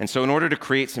 And so in order to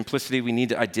create simplicity, we need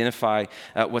to identify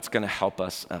what's going to help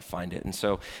us find it. And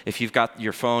so if you've got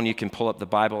your phone, you can pull up the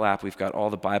Bible app. We've got all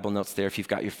the Bible notes there. If you've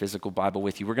got your physical Bible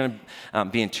with you, we're going to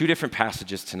be in two different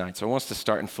passages tonight. So I want us to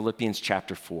start in Philippians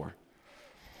chapter 4.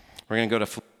 We're going to go to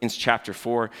Philippians chapter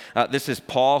 4. This is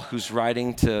Paul who's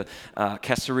writing to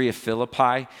Caesarea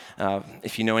Philippi.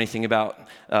 If you know anything about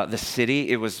the city,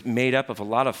 it was made up of a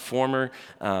lot of former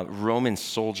Roman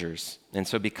soldiers. And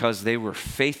so because they were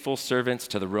faithful servants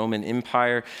to the Roman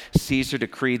Empire, Caesar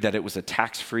decreed that it was a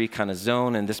tax-free kind of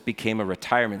zone, and this became a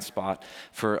retirement spot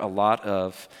for a lot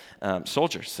of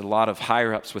soldiers, a lot of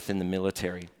higher-ups within the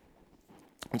military.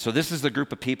 And so this is the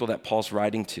group of people that Paul's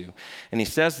writing to. And he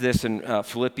says this in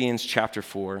Philippians chapter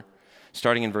 4,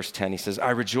 starting in verse 10. He says, I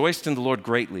rejoiced in the Lord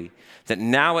greatly that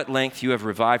now at length you have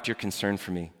revived your concern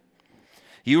for me.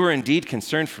 You were indeed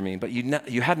concerned for me, but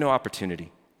you had no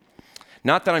opportunity.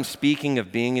 Not that I'm speaking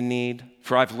of being in need,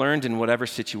 for I've learned in whatever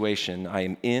situation I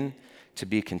am in to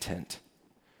be content.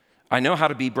 I know how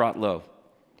to be brought low,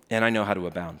 and I know how to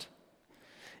abound.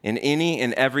 In any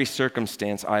and every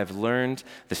circumstance, I have learned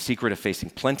the secret of facing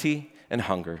plenty and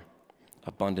hunger,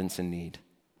 abundance and need.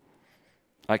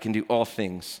 I can do all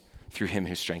things through Him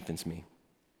who strengthens me.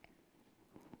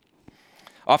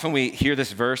 Often we hear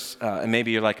this verse, and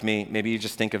maybe you're like me, maybe you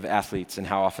just think of athletes and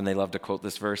how often they love to quote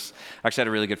this verse. I actually had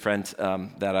a really good friend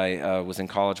that I was in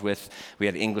college with. We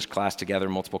had English class together,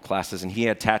 multiple classes, and he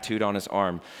had tattooed on his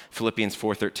arm Philippians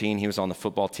 4:13. He was on the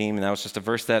football team, and that was just a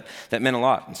verse that meant a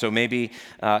lot. And so maybe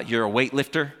you're a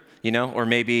weightlifter, or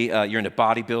maybe you're into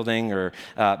bodybuilding, or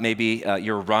maybe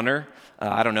you're a runner.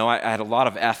 I don't know. I had a lot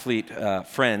of athlete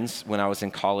friends when I was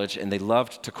in college, and they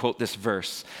loved to quote this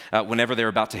verse whenever they were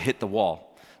about to hit the wall.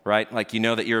 Right? Like,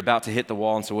 that you're about to hit the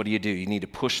wall, and so what do? You need to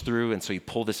push through, and so you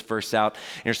pull this verse out,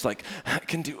 and you're just like, I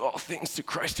can do all things through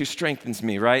Christ who strengthens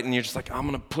me, right? And you're just like, I'm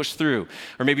going to push through.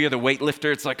 Or maybe you're the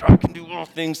weightlifter, it's like, I can do all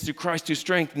things through Christ who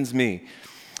strengthens me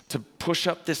to push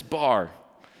up this bar.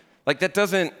 Like, that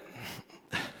doesn't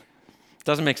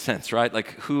make sense, right? Like,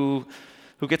 who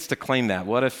gets to claim that?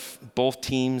 What if both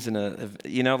teams the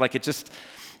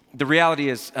reality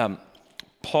is,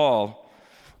 Paul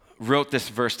wrote this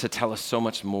verse to tell us so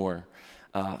much more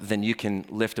then you can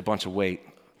lift a bunch of weight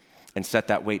and set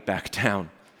that weight back down.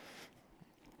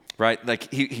 Right?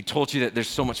 Like he told you that there's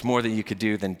so much more that you could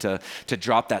do than to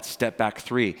drop that step back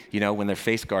 3, when they're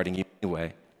face guarding you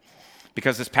anyway.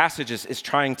 Because this passage is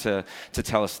trying to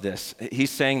tell us this. He's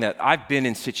saying that I've been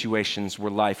in situations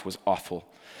where life was awful.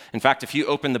 In fact, if you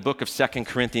open the book of 2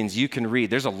 Corinthians, you can read,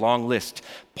 there's a long list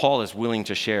Paul is willing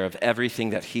to share of everything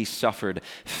that he suffered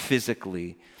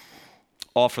physically,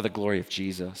 all for the glory of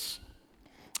Jesus.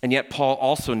 And yet Paul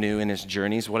also knew in his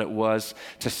journeys what it was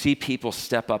to see people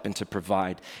step up and to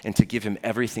provide and to give him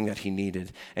everything that he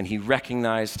needed. And he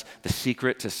recognized the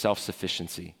secret to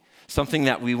self-sufficiency, something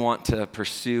that we want to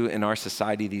pursue in our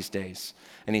society these days.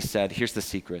 And he said, here's the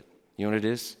secret. You know what it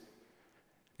is?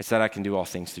 It's that I can do all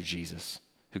things through Jesus,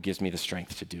 who gives me the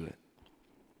strength to do it.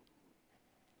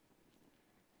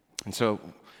 And so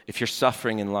if you're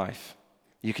suffering in life,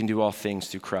 you can do all things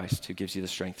through Christ, who gives you the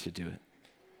strength to do it.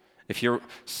 If you're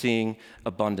seeing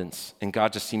abundance and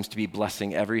God just seems to be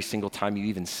blessing every single time you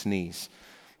even sneeze,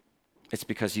 it's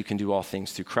because you can do all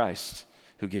things through Christ,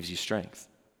 who gives you strength.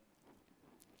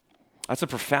 That's a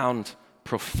profound,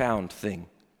 profound thing,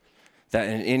 that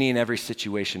in any and every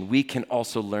situation, we can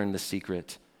also learn the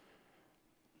secret.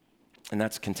 And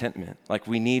that's contentment. Like,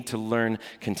 we need to learn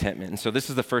contentment. And so this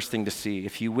is the first thing to see.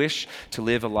 If you wish to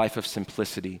live a life of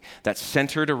simplicity that's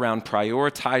centered around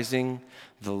prioritizing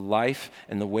the life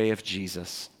and the way of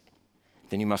Jesus,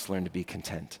 then you must learn to be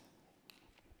content.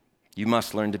 You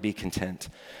must learn to be content.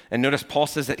 And notice Paul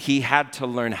says that he had to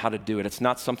learn how to do it. It's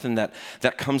not something that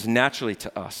comes naturally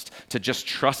to us, to just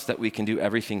trust that we can do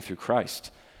everything through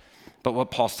Christ. But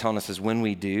what Paul's telling us is when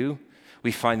we do,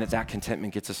 we find that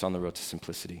contentment gets us on the road to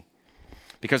simplicity.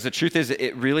 Because the truth is,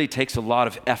 it really takes a lot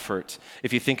of effort.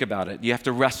 If you think about it, you have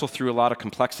to wrestle through a lot of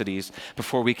complexities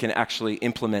before we can actually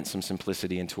implement some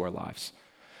simplicity into our lives.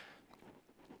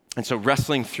 And so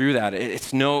wrestling through that,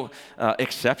 it's no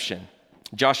exception.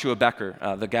 Joshua Becker,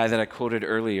 the guy that I quoted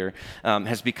earlier,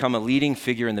 has become a leading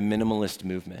figure in the minimalist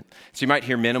movement. So you might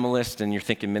hear minimalist and you're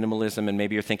thinking minimalism, and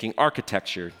maybe you're thinking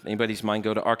architecture. Anybody's mind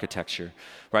go to architecture,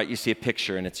 right? You see a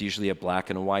picture and it's usually a black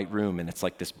and a white room, and it's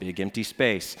like this big empty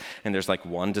space, and there's like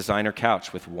one designer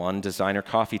couch with one designer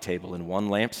coffee table and one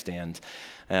lampstand.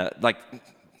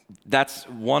 That's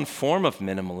one form of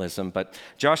minimalism, but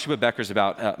Joshua Becker's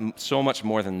about so much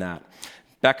more than that.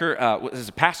 Becker was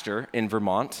a pastor in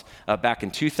Vermont back in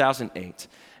 2008.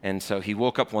 And so he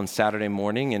woke up one Saturday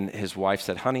morning and his wife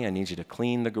said, "Honey, I need you to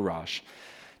clean the garage."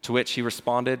 To which he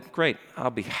responded, "Great, I'll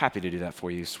be happy to do that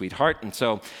for you, sweetheart." And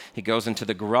so he goes into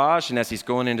the garage, and as he's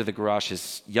going into the garage,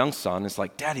 his young son is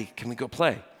like, "Daddy, can we go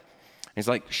play?" And he's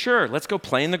like, "Sure, let's go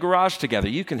play in the garage together.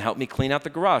 You can help me clean out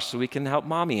the garage so we can help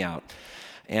mommy out."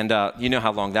 And you know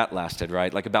how long that lasted,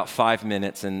 right? Like about 5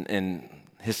 minutes, and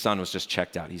his son was just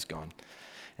checked out. He's gone.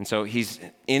 And so he's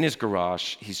in his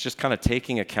garage. He's just kind of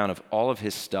taking account of all of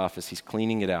his stuff as he's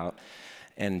cleaning it out.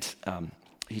 And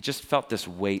he just felt this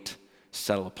weight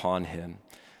settle upon him.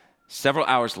 Several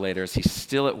hours later, as he's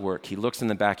still at work, he looks in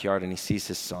the backyard and he sees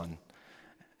his son.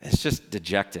 It's just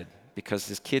dejected because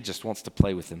his kid just wants to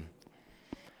play with him.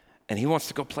 And he wants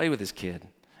to go play with his kid.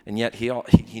 And yet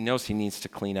he knows he needs to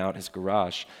clean out his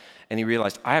garage. And he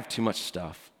realized, I have too much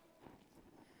stuff.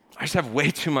 I just have way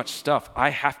too much stuff. I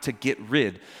have to get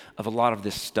rid of a lot of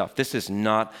this stuff. This is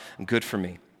not good for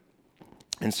me.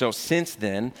 And so since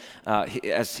then,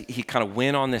 as he kind of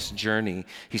went on this journey,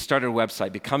 he started a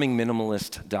website,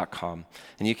 becomingminimalist.com.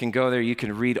 And you can go there, you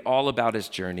can read all about his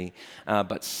journey.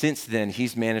 But since then,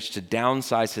 he's managed to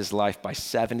downsize his life by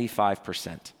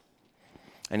 75%.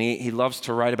 And he loves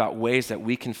to write about ways that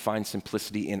we can find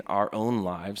simplicity in our own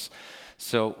lives.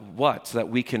 So what? So that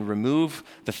we can remove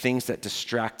the things that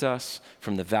distract us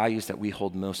from the values that we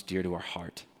hold most dear to our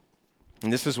heart.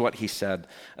 And this is what he said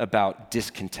about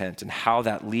discontent and how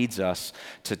that leads us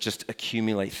to just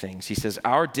accumulate things. He says,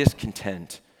 our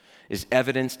discontent is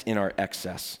evidenced in our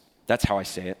excess. That's how I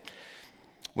say it.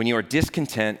 When you are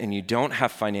discontent and you don't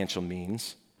have financial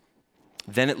means,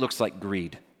 then it looks like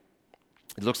greed.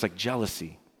 It looks like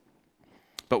jealousy.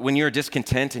 But when you're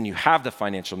discontent and you have the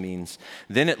financial means,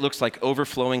 then it looks like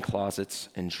overflowing closets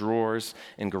and drawers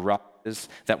and garages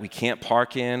that we can't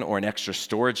park in, or an extra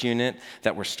storage unit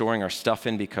that we're storing our stuff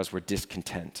in because we're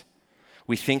discontent.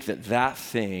 We think that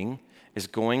thing is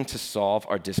going to solve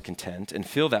our discontent and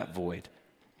fill that void.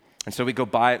 And so we go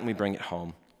buy it and we bring it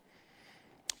home.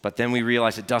 But then we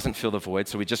realize it doesn't fill the void,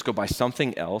 so we just go buy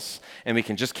something else, and we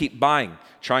can just keep buying,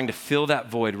 trying to fill that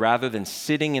void rather than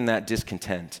sitting in that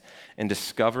discontent and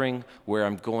discovering where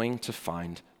I'm going to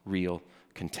find real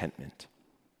contentment.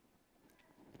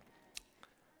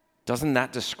 Doesn't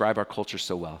that describe our culture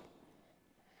so well?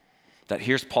 that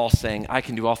here's Paul saying, I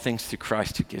can do all things through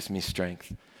Christ who gives me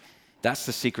strength. That's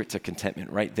the secret to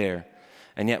contentment right there.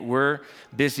 And yet we're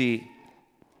busy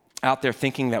out there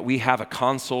thinking that we have a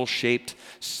console-shaped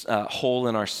hole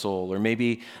in our soul, or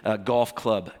maybe a golf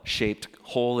club-shaped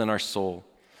hole in our soul,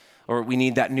 or we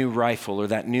need that new rifle, or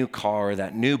that new car, or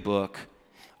that new book,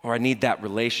 or I need that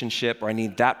relationship, or I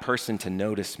need that person to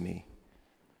notice me.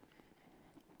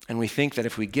 And we think that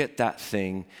if we get that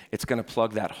thing, it's going to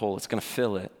plug that hole, it's going to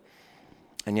fill it.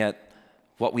 And yet,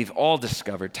 what we've all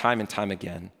discovered time and time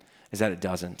again is that it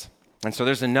doesn't. And so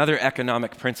there's another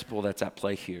economic principle that's at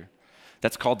play here.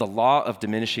 That's called the law of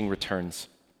diminishing returns.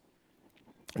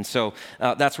 And so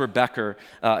that's where Becker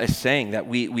is saying that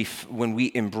when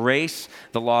we embrace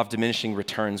the law of diminishing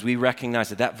returns, we recognize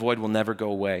that void will never go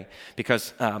away.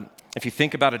 Because if you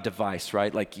think about a device,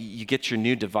 right, like you get your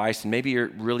new device and maybe you're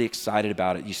really excited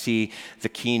about it. You see the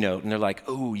keynote and they're like,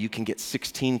 oh, you can get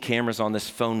 16 cameras on this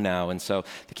phone now. And so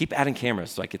they keep adding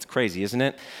cameras. Like, it's crazy, isn't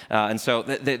it? And so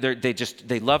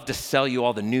they love to sell you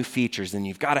all the new features, and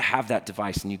you've got to have that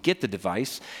device. And you get the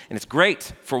device and it's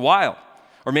great for a while.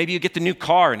 Or maybe you get the new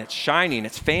car and it's shiny and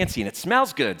it's fancy and it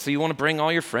smells good. So you want to bring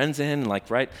all your friends in and like,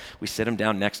 right, we sit them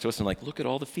down next to us and like, look at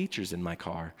all the features in my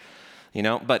car, you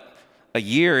know? But a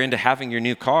year into having your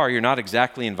new car, you're not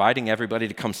exactly inviting everybody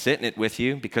to come sit in it with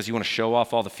you because you want to show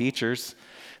off all the features.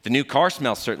 The new car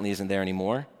smell certainly isn't there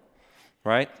anymore,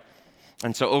 right?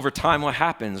 And so over time, what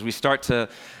happens? We start to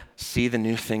see the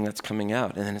new thing that's coming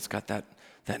out, and then it's got that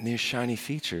new shiny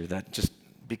feature that just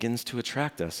begins to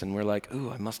attract us, and we're like, ooh,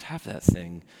 I must have that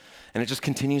thing. And it just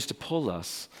continues to pull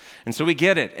us. And so we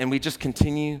get it, and we just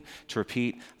continue to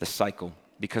repeat the cycle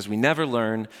because we never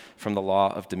learn from the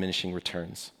law of diminishing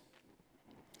returns.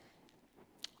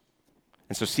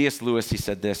 And so C.S. Lewis, he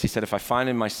said this. He said, if I find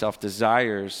in myself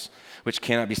desires which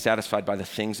cannot be satisfied by the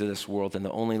things of this world, then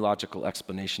the only logical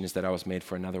explanation is that I was made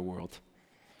for another world.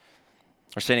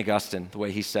 Or St. Augustine, the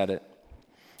way he said it,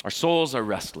 our souls are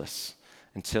restless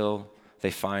until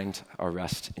they find our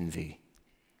rest in thee.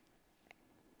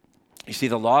 You see,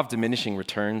 the law of diminishing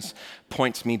returns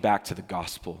points me back to the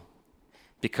gospel,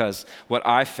 because what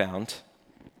I found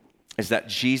is that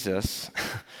Jesus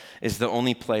is the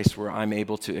only place where I'm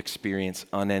able to experience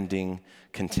unending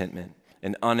contentment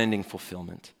and unending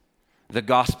fulfillment. The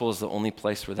gospel is the only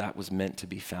place where that was meant to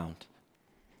be found.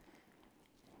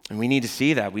 And we need to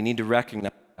see that. We need to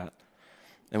recognize that.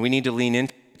 And we need to lean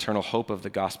into eternal hope of the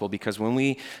gospel, because when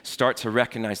we start to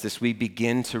recognize this, we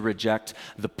begin to reject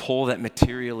the pull that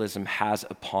materialism has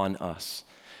upon us.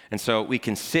 And so we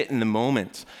can sit in the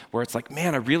moment where it's like,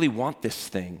 man, I really want this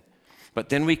thing. But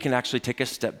then we can actually take a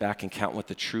step back and count what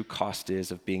the true cost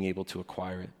is of being able to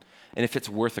acquire it, and if it's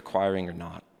worth acquiring or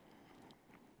not.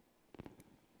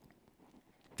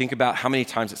 Think about how many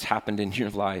times it's happened in your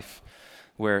life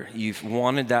where you've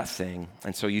wanted that thing,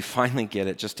 and so you finally get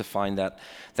it, just to find that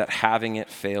having it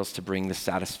fails to bring the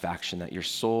satisfaction that your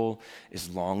soul is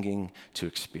longing to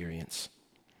experience.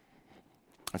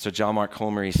 And so John Mark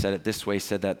Comer, he said it this way. He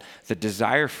said that the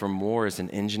desire for more is an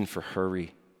engine for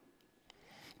hurry.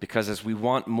 Because as we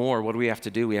want more, what do we have to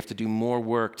do? We have to do more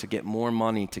work to get more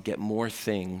money, to get more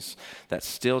things that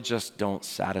still just don't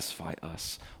satisfy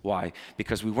us. Why?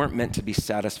 Because we weren't meant to be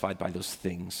satisfied by those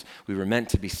things. We were meant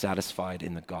to be satisfied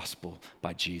in the gospel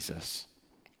by Jesus.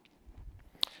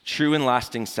 True and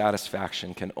lasting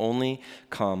satisfaction can only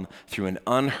come through an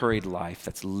unhurried life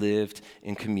that's lived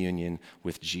in communion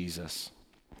with Jesus.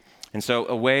 And so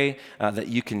a way that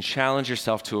you can challenge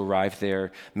yourself to arrive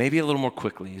there, maybe a little more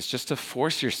quickly, is just to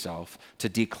force yourself to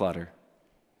declutter.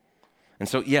 And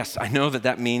so, yes, I know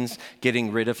that means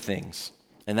getting rid of things.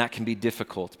 And that can be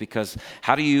difficult, because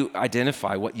how do you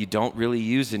identify what you don't really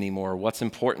use anymore, what's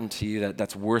important to you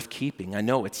that's worth keeping? I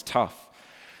know it's tough.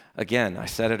 Again, I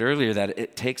said it earlier that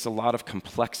it takes a lot of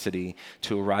complexity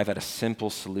to arrive at a simple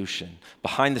solution.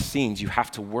 Behind the scenes, you have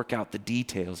to work out the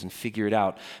details and figure it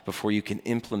out before you can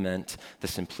implement the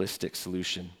simplistic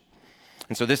solution.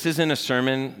 And so this isn't a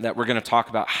sermon that we're going to talk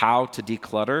about how to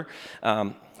declutter.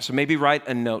 So maybe write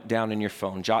a note down in your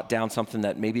phone. Jot down something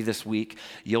that maybe this week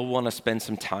you'll want to spend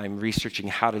some time researching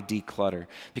how to declutter,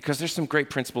 because there's some great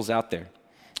principles out there.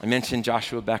 I mentioned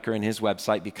Joshua Becker and his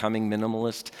website,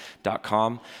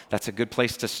 becomingminimalist.com. That's a good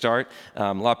place to start.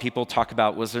 A lot of people talk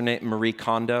about, was her name Marie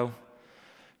Kondo?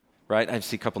 Right? I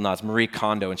see a couple nods. Marie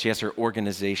Kondo, and she has her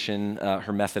organization,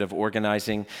 her method of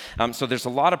organizing. So there's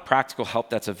a lot of practical help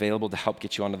that's available to help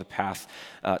get you onto the path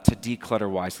to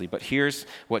declutter wisely. But here's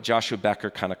what Joshua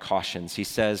Becker kind of cautions. He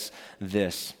says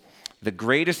this: the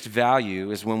greatest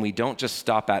value is when we don't just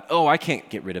stop at, oh, I can't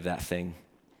get rid of that thing.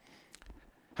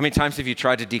 How many times have you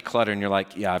tried to declutter and you're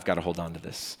like, yeah, I've got to hold on to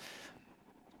this?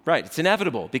 Right, it's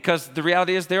inevitable because the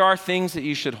reality is there are things that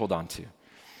you should hold on to.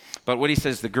 But what he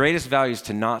says, the greatest value is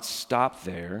to not stop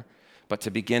there, but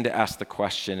to begin to ask the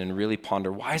question and really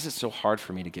ponder, why is it so hard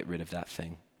for me to get rid of that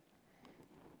thing?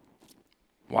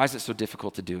 Why is it so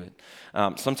difficult to do it?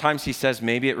 Sometimes he says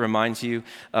maybe it reminds you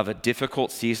of a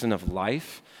difficult season of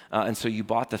life, and so you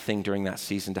bought the thing during that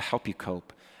season to help you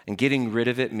cope. And getting rid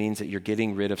of it means that you're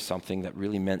getting rid of something that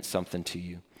really meant something to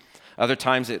you. Other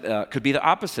times it could be the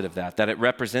opposite of that it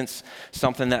represents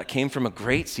something that came from a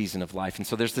great season of life. And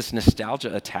so there's this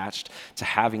nostalgia attached to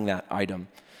having that item.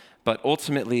 But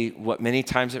ultimately, what many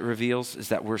times it reveals is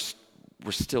that we're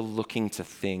still looking to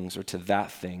things or to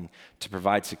that thing to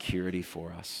provide security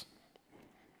for us.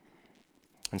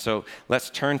 And so let's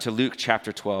turn to Luke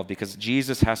chapter 12 because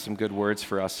Jesus has some good words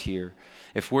for us here.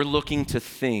 If we're looking to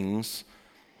things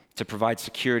to provide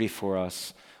security for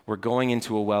us, we're going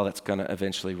into a well that's going to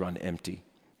eventually run empty.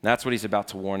 That's what he's about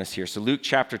to warn us here. So Luke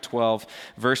chapter 12,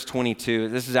 verse 22,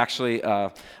 this is actually,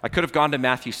 I could have gone to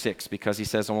Matthew 6 because he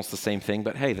says almost the same thing,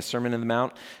 but hey, the Sermon on the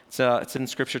Mount, it's in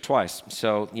Scripture twice.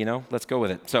 So, let's go with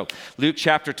it. So Luke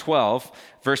chapter 12,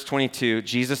 verse 22,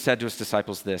 Jesus said to his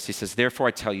disciples this. He says, therefore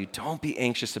I tell you, don't be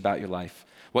anxious about your life,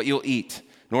 what you'll eat,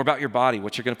 nor about your body,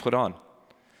 what you're going to put on.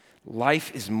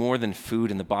 Life is more than food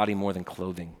and the body more than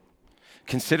clothing.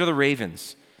 Consider the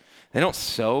ravens. They don't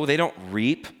sow, they don't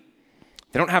reap.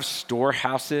 They don't have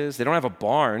storehouses, they don't have a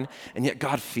barn, and yet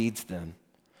God feeds them.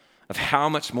 Of how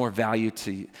much more value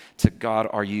to God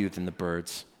are you than the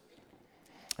birds?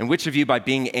 And which of you, by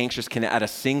being anxious, can add a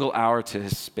single hour to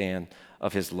his span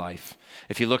of his life?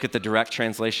 If you look at the direct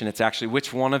translation, it's actually,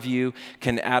 which one of you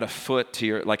can add a foot to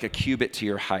your, like a cubit to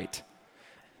your height?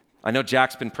 I know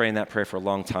Jack's been praying that prayer for a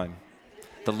long time.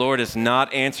 The Lord has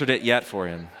not answered it yet for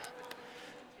him.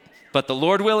 But the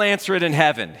Lord will answer it in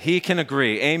heaven. He can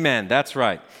agree. Amen. That's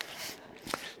right.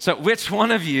 So which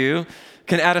one of you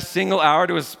can add a single hour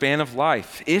to a span of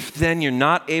life? If then you're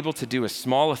not able to do as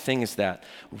small a thing as that,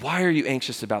 why are you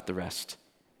anxious about the rest?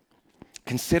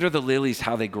 Consider the lilies,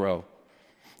 how they grow.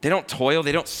 They don't toil,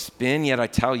 they don't spin, yet I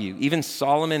tell you, even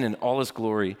Solomon in all his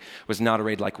glory was not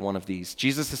arrayed like one of these.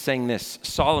 Jesus is saying this,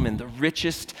 Solomon, the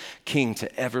richest king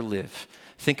to ever live.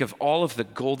 Think of all of the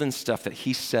golden stuff that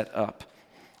he set up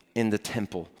in the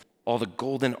temple, all the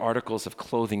golden articles of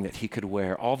clothing that he could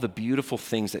wear, all the beautiful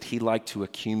things that he liked to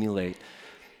accumulate.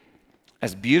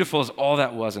 As beautiful as all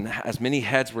that was, and as many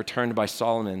heads were turned by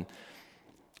Solomon,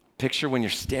 picture when you're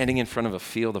standing in front of a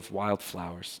field of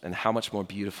wildflowers and how much more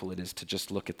beautiful it is to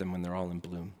just look at them when they're all in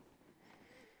bloom.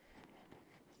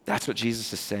 That's what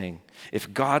Jesus is saying.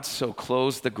 If God so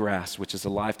clothes the grass, which is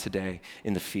alive today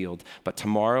in the field, but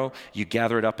tomorrow you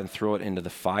gather it up and throw it into the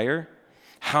fire,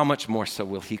 how much more so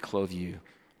will he clothe you,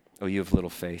 O you of little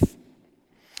faith?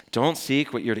 Don't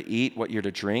seek what you're to eat, what you're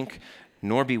to drink,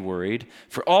 nor be worried,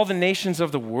 for all the nations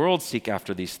of the world seek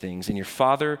after these things, and your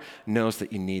Father knows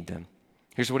that you need them.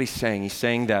 Here's what he's saying. He's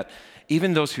saying that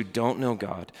even those who don't know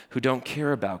God, who don't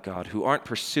care about God, who aren't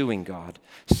pursuing God,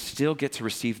 still get to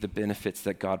receive the benefits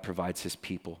that God provides his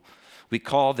people. We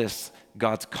call this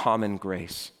God's common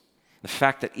grace. The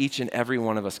fact that each and every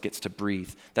one of us gets to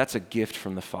breathe, that's a gift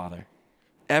from the Father.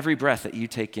 Every breath that you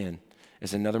take in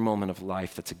is another moment of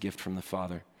life that's a gift from the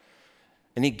Father.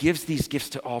 And he gives these gifts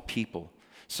to all people.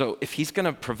 So if he's going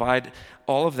to provide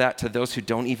all of that to those who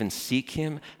don't even seek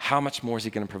him, how much more is he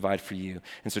going to provide for you?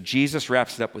 And so Jesus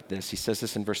wraps it up with this. He says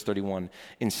this in verse 31,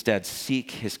 instead,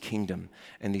 seek his kingdom,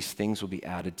 and these things will be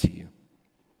added to you.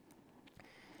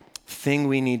 Thing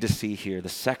we need to see here, the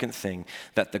second thing,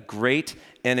 that the great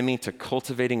enemy to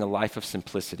cultivating a life of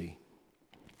simplicity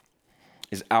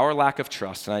is our lack of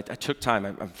trust. And I took time,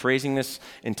 I'm phrasing this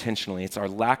intentionally. It's our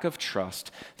lack of trust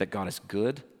that God is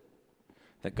good,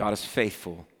 that God is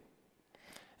faithful,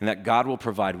 and that God will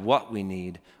provide what we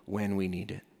need when we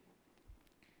need it.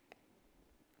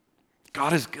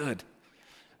 God is good,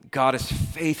 God is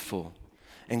faithful,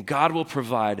 and God will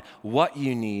provide what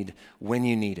you need when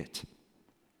you need it.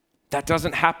 That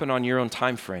doesn't happen on your own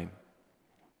time frame.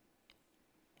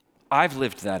 I've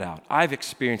lived that out. I've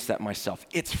experienced that myself.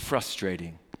 It's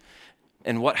frustrating.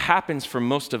 And what happens for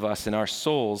most of us in our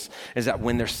souls is that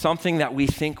when there's something that we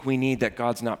think we need that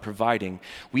God's not providing,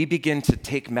 we begin to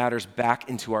take matters back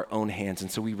into our own hands. And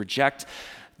so we reject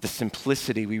the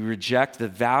simplicity, we reject the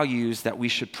values that we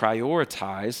should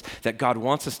prioritize, that God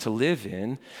wants us to live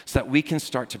in, so that we can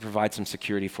start to provide some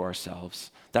security for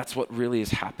ourselves. That's what really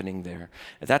is happening there.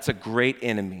 That's a great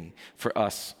enemy for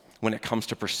us when it comes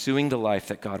to pursuing the life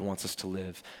that God wants us to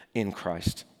live in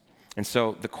Christ. And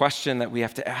so the question that we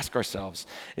have to ask ourselves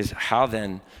is, how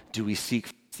then do we seek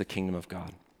the kingdom of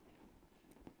God?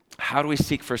 How do we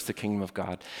seek first the kingdom of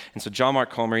God? And so John Mark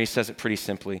Comer, he says it pretty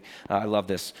simply. I love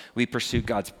this. We pursue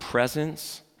God's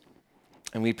presence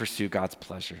and we pursue God's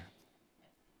pleasure.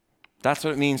 That's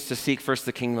what it means to seek first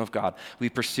the kingdom of God. We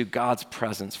pursue God's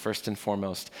presence first and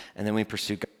foremost, and then we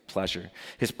pursue God's pleasure.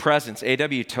 His presence,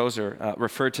 A.W. Tozer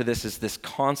referred to this as this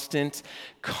constant,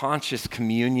 conscious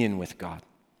communion with God.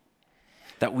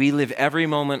 That we live every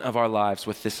moment of our lives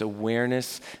with this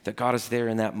awareness that God is there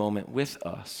in that moment with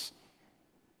us.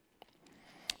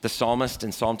 The psalmist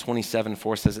in Psalm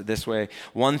 27:4 says it this way: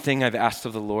 "One thing I've asked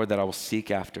of the Lord that I will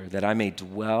seek after, that I may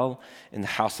dwell in the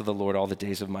house of the Lord all the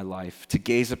days of my life, to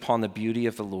gaze upon the beauty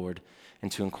of the Lord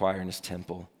and to inquire in his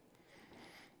temple."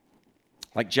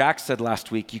 Like Jack said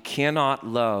last week, you cannot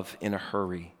love in a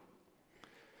hurry.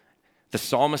 The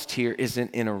psalmist here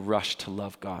isn't in a rush to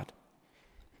love God.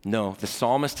 No, the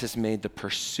psalmist has made the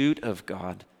pursuit of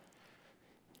God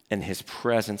and his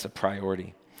presence a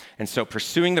priority. And so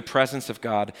pursuing the presence of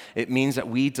God, it means that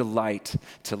we delight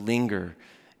to linger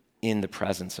in the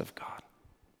presence of God.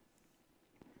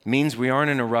 It means we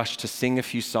aren't in a rush to sing a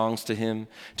few songs to him,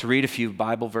 to read a few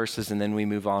Bible verses, and then we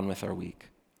move on with our week.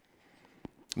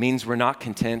 It means we're not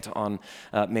content on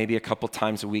maybe a couple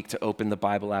times a week to open the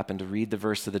Bible app and to read the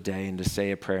verse of the day and to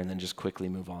say a prayer and then just quickly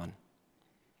move on.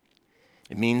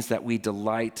 It means that we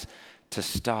delight to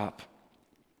stop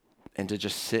and to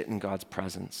just sit in God's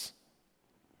presence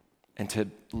and to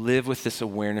live with this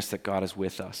awareness that God is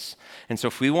with us. And so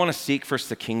if we want to seek first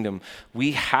the kingdom,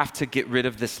 we have to get rid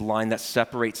of this line that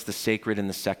separates the sacred and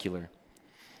the secular.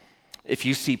 If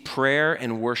you see prayer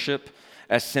and worship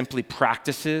as simply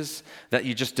practices that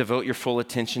you just devote your full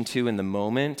attention to in the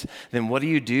moment, then what do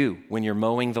you do when you're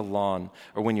mowing the lawn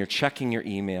or when you're checking your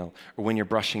email or when you're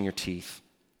brushing your teeth?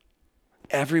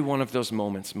 Every one of those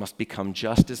moments must become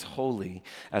just as holy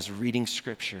as reading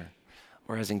scripture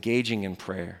or as engaging in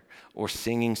prayer or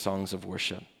singing songs of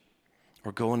worship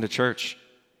or going to church.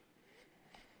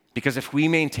 Because if we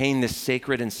maintain this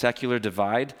sacred and secular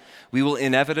divide, we will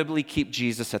inevitably keep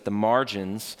Jesus at the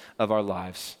margins of our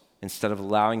lives instead of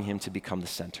allowing him to become the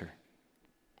center.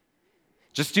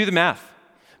 Just do the math.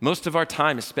 Most of our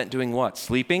time is spent doing what?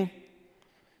 Sleeping,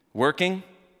 working,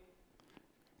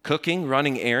 cooking,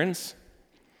 running errands.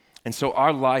 And so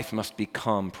our life must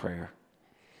become prayer.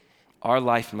 Our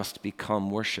life must become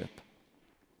worship.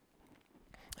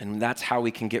 And that's how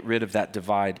we can get rid of that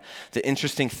divide. The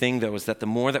interesting thing, though, is that the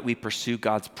more that we pursue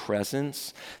God's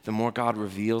presence, the more God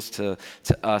reveals to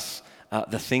us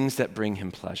the things that bring him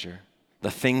pleasure,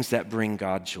 the things that bring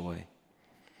God joy.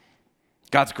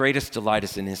 God's greatest delight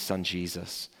is in his son,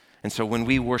 Jesus. And so when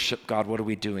we worship God, what are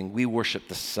we doing? We worship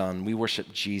the Son. We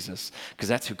worship Jesus because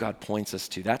that's who God points us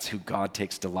to. That's who God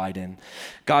takes delight in.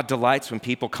 God delights when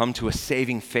people come to a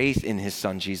saving faith in his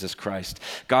Son, Jesus Christ.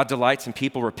 God delights in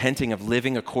people repenting of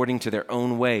living according to their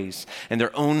own ways and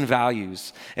their own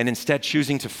values and instead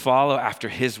choosing to follow after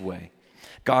his way.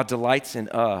 God delights in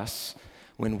us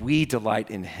when we delight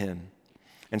in him.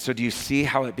 And so do you see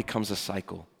how it becomes a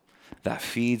cycle that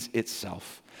feeds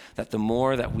itself? That the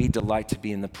more that we delight to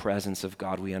be in the presence of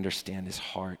God, we understand his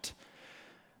heart.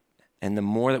 And the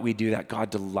more that we do that, God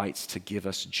delights to give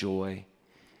us joy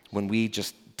when we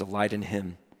just delight in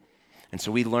him. And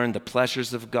so we learn the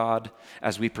pleasures of God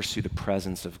as we pursue the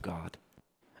presence of God.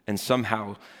 And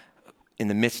somehow, in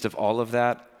the midst of all of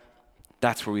that,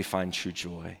 that's where we find true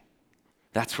joy.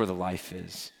 That's where the life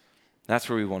is. That's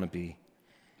where we want to be.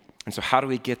 And so how do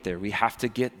we get there? We have to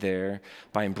get there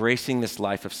by embracing this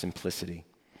life of simplicity.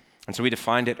 And so we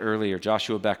defined it earlier.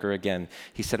 Joshua Becker, again,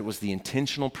 he said it was the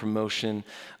intentional promotion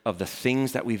of the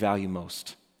things that we value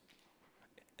most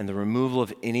and the removal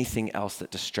of anything else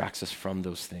that distracts us from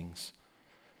those things.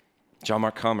 John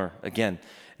Mark Comer, again,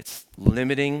 it's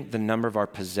limiting the number of our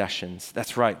possessions.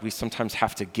 That's right, we sometimes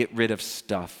have to get rid of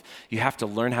stuff. You have to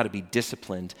learn how to be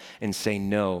disciplined and say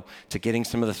no to getting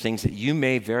some of the things that you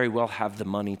may very well have the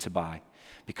money to buy.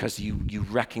 Because you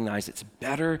recognize it's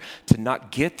better to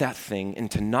not get that thing and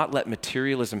to not let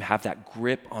materialism have that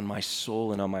grip on my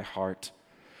soul and on my heart.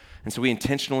 And so we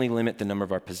intentionally limit the number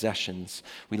of our possessions.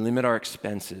 We limit our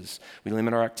expenses. We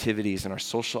limit our activities and our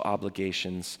social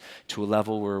obligations to a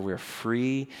level where we're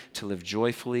free to live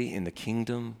joyfully in the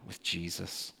kingdom with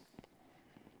Jesus.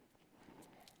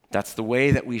 That's the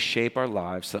way that we shape our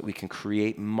lives so that we can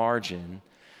create margin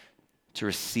to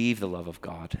receive the love of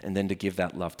God and then to give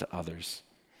that love to others.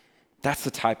 That's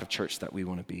the type of church that we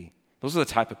want to be. Those are the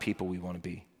type of people we want to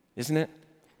be, isn't it?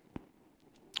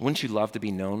 Wouldn't you love to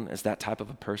be known as that type of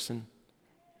a person?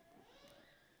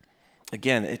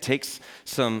 Again, it takes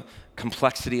some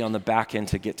complexity on the back end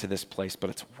to get to this place,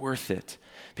 but it's worth it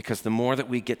because the more that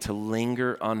we get to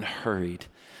linger unhurried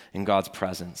in God's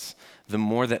presence, the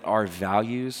more that our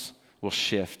values will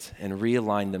shift and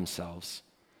realign themselves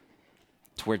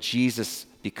to where Jesus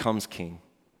becomes king.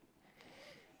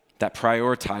 That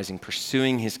prioritizing,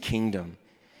 pursuing his kingdom,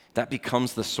 that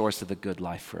becomes the source of the good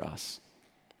life for us.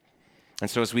 And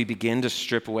so as we begin to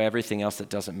strip away everything else that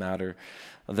doesn't matter,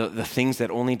 the things that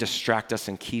only distract us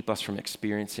and keep us from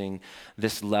experiencing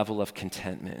this level of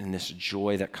contentment and this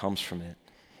joy that comes from it,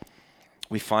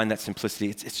 we find that simplicity,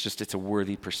 it's a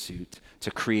worthy pursuit to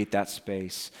create that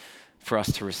space for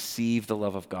us to receive the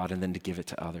love of God and then to give it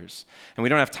to others. And we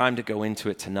don't have time to go into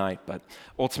it tonight, but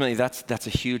ultimately that's a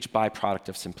huge byproduct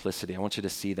of simplicity. I want you to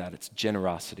see that. It's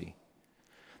generosity.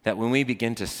 That when we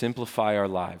begin to simplify our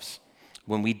lives,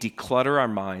 when we declutter our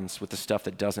minds with the stuff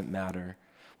that doesn't matter,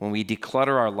 when we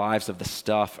declutter our lives of the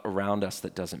stuff around us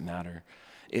that doesn't matter,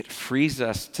 it frees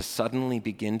us to suddenly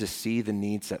begin to see the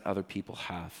needs that other people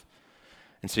have.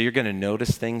 And so you're going to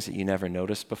notice things that you never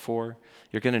noticed before.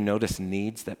 You're going to notice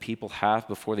needs that people have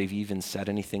before they've even said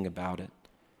anything about it.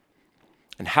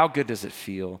 And how good does it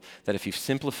feel that if you've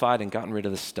simplified and gotten rid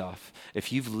of the stuff,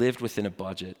 if you've lived within a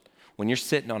budget, when you're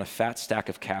sitting on a fat stack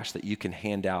of cash that you can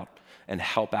hand out and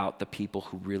help out the people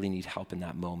who really need help in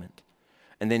that moment.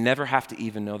 And they never have to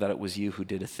even know that it was you who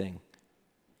did a thing.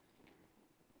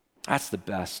 That's the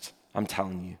best, I'm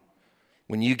telling you.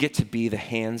 When you get to be the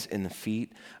hands and the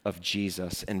feet of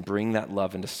Jesus and bring that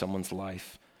love into someone's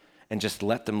life and just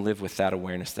let them live with that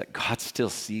awareness that God still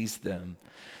sees them,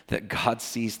 that God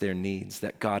sees their needs,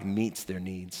 that God meets their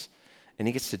needs, and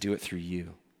he gets to do it through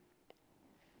you.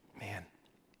 Man,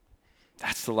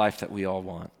 that's the life that we all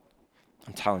want.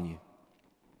 I'm telling you.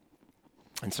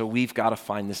 And so we've got to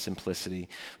find this simplicity.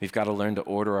 We've got to learn to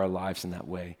order our lives in that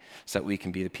way so that we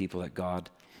can be the people that God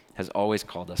has always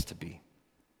called us to be.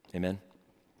 Amen?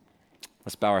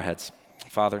 Let's bow our heads.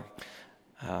 Father,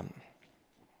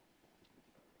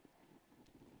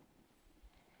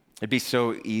 it'd be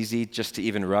so easy just to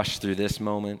even rush through this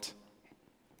moment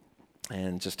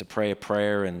and just to pray a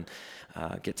prayer and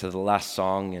get to the last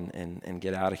song and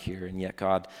get out of here. And yet,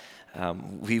 God,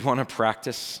 we want to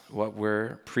practice what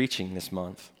we're preaching this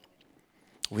month.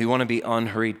 We want to be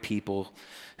unhurried people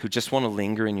who just want to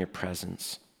linger in your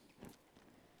presence.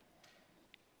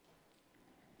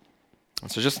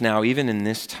 And so just now, even in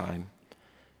this time,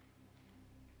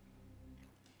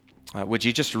 would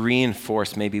you just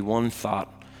reinforce maybe one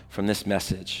thought from this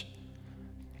message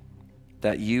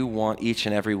that you want each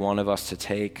and every one of us to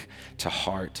take to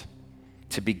heart,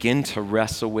 to begin to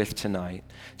wrestle with tonight,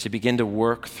 to begin to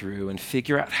work through and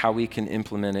figure out how we can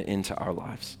implement it into our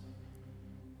lives.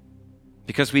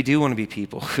 Because we do want to be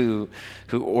people who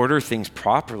order things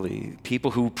properly, people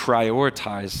who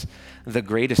prioritize the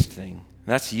greatest thing.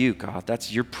 That's you, God.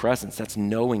 That's your presence. That's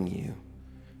knowing you.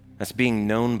 That's being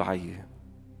known by you.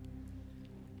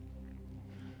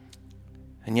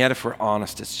 And yet, if we're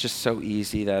honest, it's just so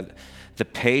easy that the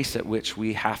pace at which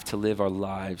we have to live our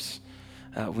lives,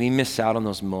 we miss out on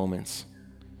those moments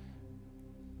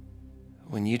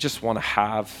when you just want to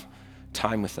have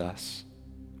time with us,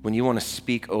 when you want to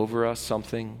speak over us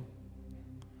something,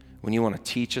 when you want to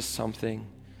teach us something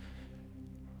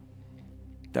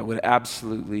that would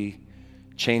absolutely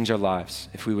change our lives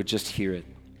if we would just hear it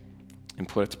and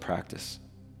put it to practice.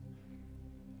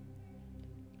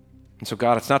 And so,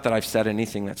 God, it's not that I've said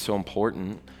anything that's so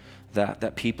important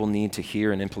that people need to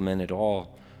hear and implement it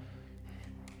all.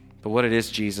 But what it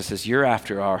is, Jesus, is you're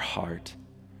after our heart.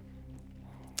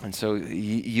 And so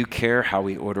you care how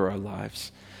we order our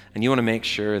lives. And you want to make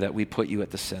sure that we put you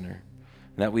at the center,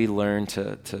 that we learn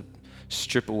to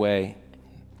strip away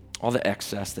all the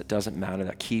excess that doesn't matter,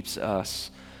 that keeps us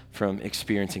from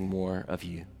experiencing more of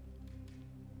you.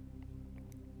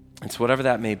 And so whatever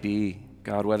that may be,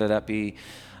 God, whether that be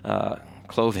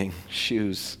clothing,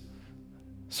 shoes,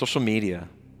 social media,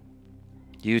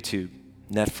 YouTube,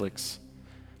 Netflix,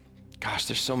 gosh,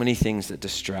 there's so many things that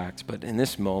distract. But in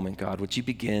this moment, God, would you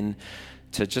begin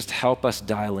to just help us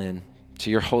dial in to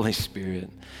your Holy Spirit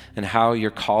and how you're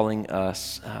calling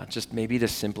us just maybe to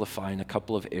simplify in a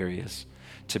couple of areas,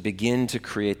 to begin to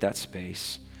create that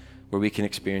space where we can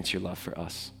experience your love for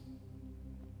us.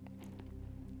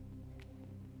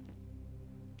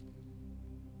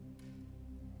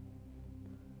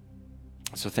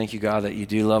 So thank you, God, that you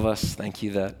do love us. Thank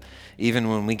you that even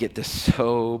when we get this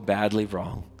so badly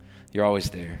wrong, you're always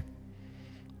there.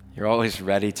 You're always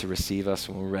ready to receive us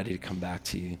when we're ready to come back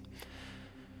to you.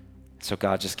 So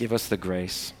God, just give us the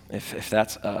grace. If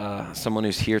that's someone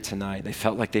who's here tonight, they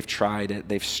felt like they've tried it,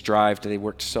 they've strived, they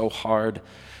worked so hard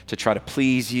to try to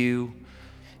please you,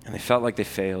 and they felt like they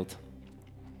failed.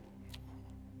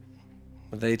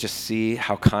 Would they just see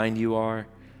how kind you are?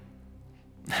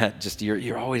 Just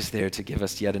you're always there to give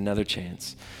us yet another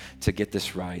chance to get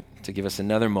this right, to give us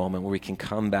another moment where we can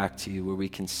come back to you, where we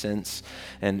can sense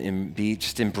and be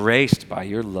just embraced by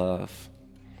your love,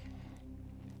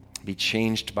 be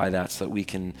changed by that so that we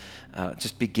can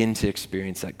just begin to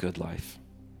experience that good life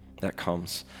that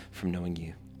comes from knowing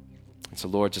you. And so,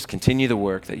 Lord, just continue the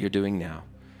work that you're doing now.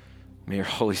 May your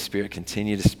Holy Spirit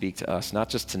continue to speak to us, not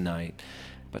just tonight,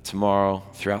 but tomorrow,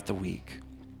 throughout the week.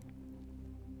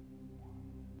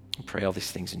 I pray all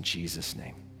these things in Jesus'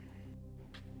 name.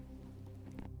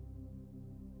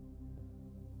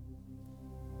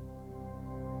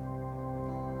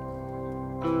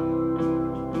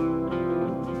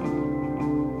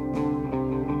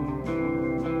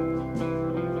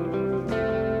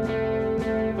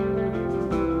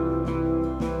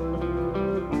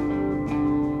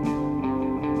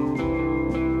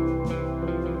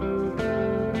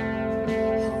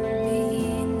 Hold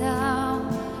me now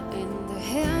in the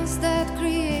hands that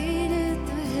created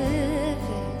the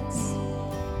heavens.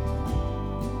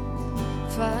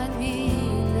 Find me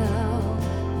now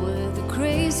where the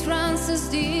grace runs as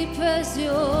deep as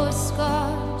your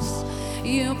scars.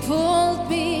 You pulled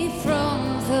me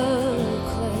from the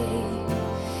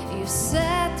clay. You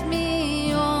set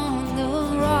me on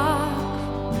the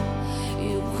rock.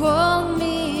 You called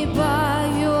me by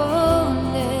your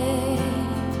name.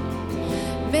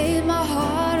 Made my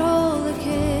heart whole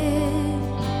again.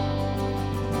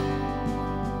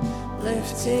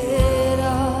 Lifted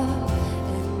up,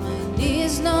 and my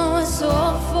knees know it's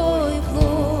all for your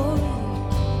glory.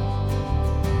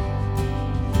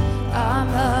 I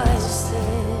must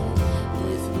stand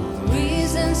with more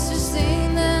reasons to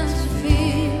sing than to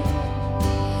feel.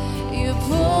 You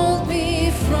pulled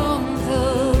me from the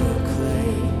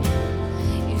clay.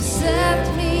 You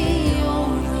set me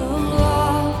on a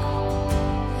rock.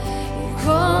 You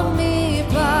called me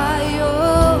by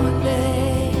your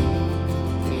name.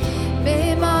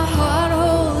 Made my heart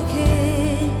whole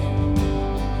again.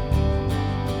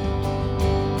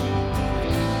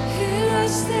 Here I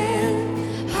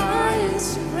stand, high in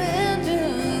surrender.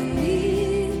 I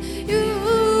need you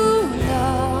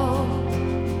now.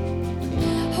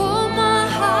 Hold my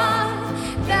heart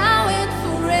now and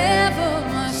forever.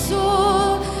 My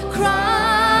soul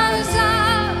cries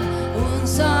out.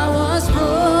 Once I was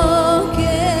broken,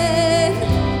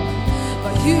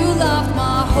 but you loved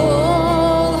my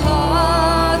whole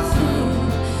heart through.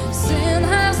 Sin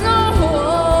has no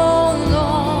hold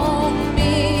on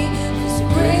me, 'cause your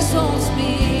grace holds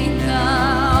me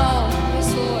now. Yes,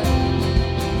 Lord.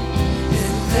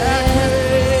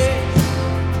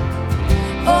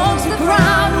 Owns the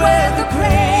ground where the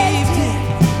grave did,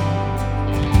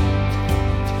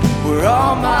 where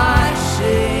all my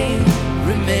shame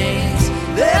remains,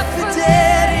 left for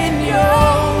dead in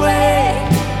your way.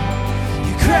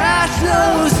 You crashed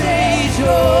those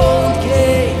age-old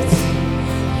gates.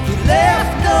 You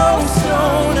left no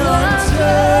stone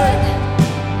unturned.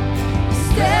 You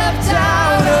stepped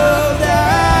out of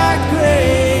that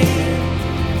grave,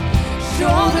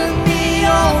 shouldered me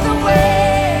all the way.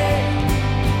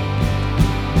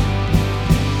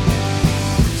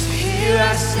 So here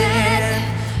I stand,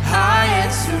 high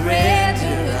and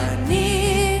surrender. I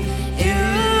need you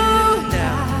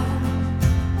now.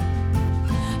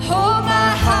 Hold my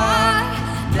heart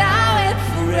now and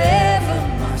forever.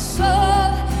 My soul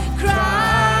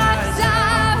cries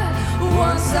out.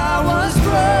 Once I was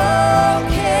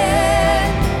broken,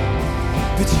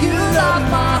 but you loved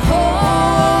my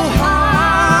whole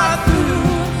heart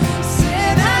through.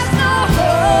 Sin has no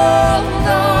hold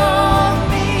on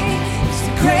me, 'cause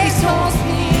the grace holds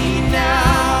me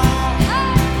now.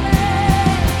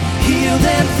 Healed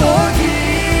and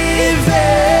forgiven.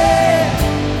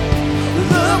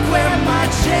 Look where my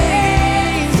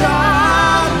chains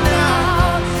are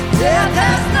now. Death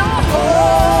has no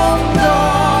hold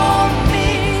on me,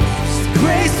 'cause the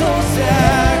grace holds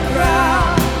that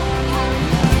ground.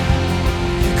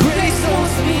 Your grace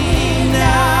holds me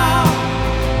now.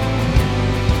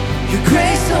 Your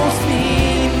grace holds me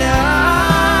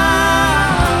now.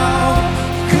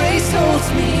 Your grace holds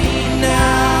me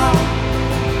now.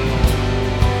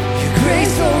 Your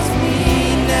grace holds me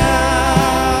now.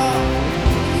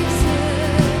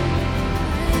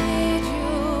 I need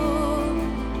you.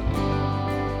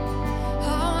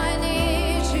 Oh, I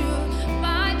need you,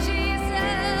 my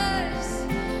Jesus.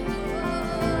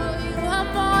 Oh, you are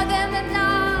more than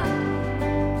enough.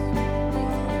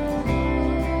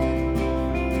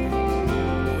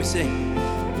 We sing.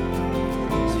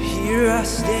 So here I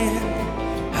stand,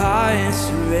 high and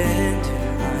surrender.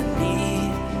 I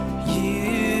need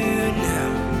you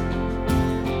now.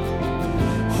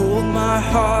 Hold my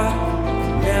heart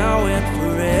now and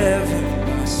forever.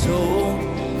 My soul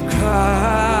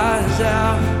cries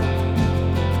out.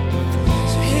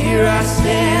 So here I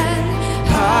stand,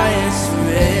 high and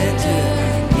surrender.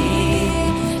 I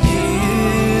need you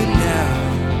now.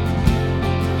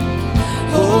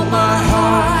 Hold my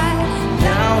heart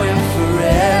now and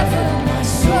forever. My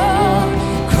soul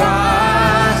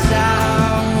cries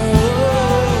out.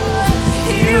 Whoa.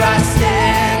 Here I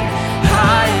stand,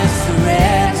 high and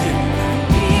surrender. I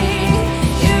need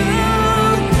you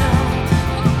now.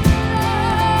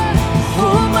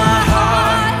 Hold my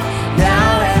heart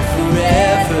now and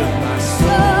forever. My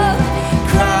soul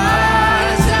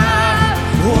cries out.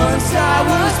 Once I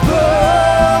was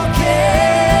broken,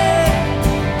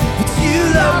 but you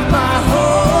love my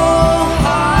whole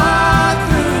heart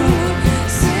through.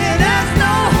 Sin has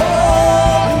no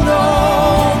hold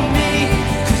on me,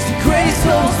 'cause the grace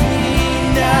holds me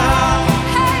now.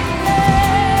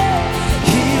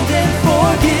 Healed and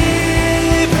forgiven.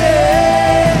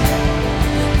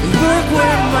 Look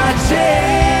where my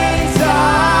chains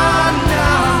are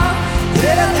now.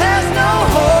 Death has no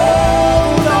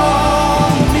hold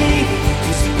on me,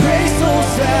 'cause your grace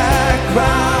holds that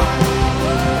ground.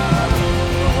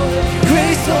 Your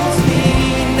grace holds me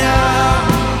now.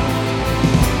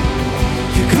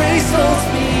 Your grace holds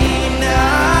me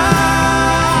now.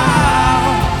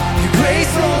 Your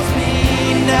grace holds me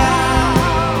now.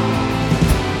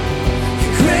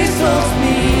 Your grace holds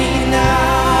me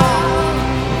now.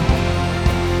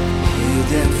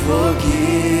 Healed and forgiven.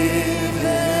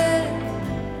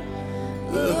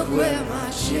 Look where my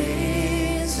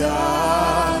chains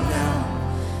are now.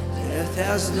 Death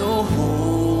has no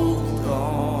hold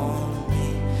on me,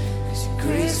 'cause your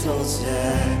grace holds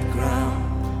that ground.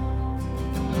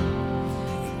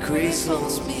 Your grace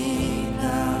holds me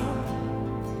now.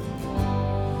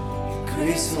 Your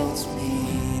grace holds me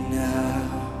now.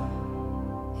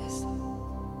 Yes.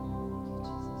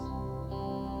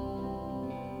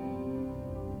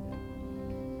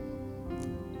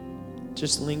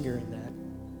 Just linger in that.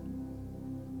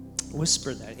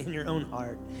 Whisper that in your own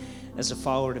heart as a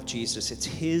follower of Jesus. It's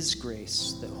His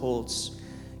grace that holds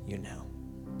you now.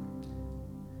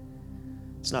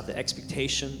 It's not the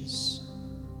expectations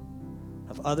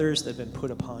of others that have been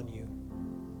put upon you.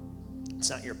 It's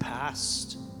not your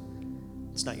past.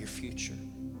 It's not your future.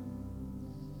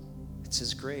 It's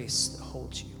His grace that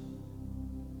holds you.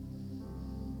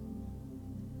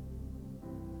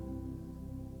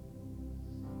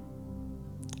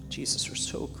 Jesus, we're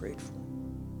so grateful.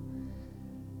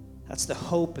 That's the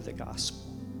hope of the gospel.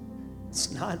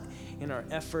 It's not in our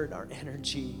effort, our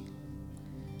energy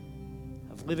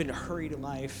of living a hurried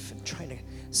life and trying to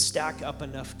stack up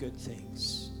enough good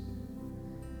things.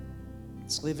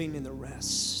 It's living in the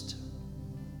rest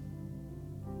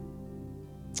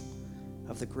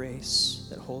of the grace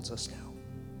that holds us now.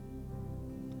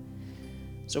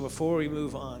 So before we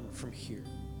move on from here,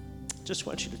 just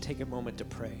want you to take a moment to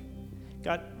pray.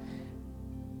 God,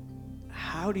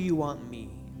 how do you want me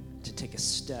to take a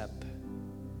step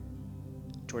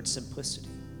toward simplicity,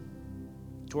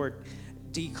 toward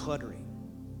decluttering?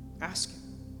 Ask Him.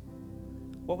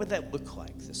 What would that look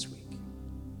like this week?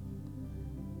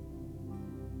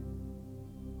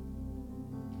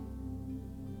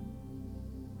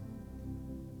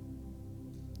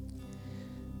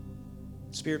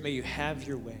 Spirit, may you have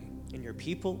your way in your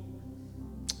people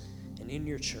and in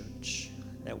your church,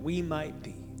 that we might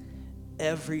be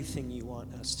everything you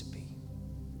want us to be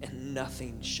and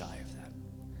nothing shy of that.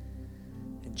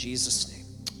 In Jesus' name,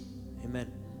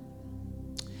 amen.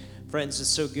 Friends, it's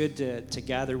so good to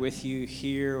gather with you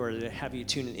here or to have you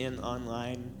tune in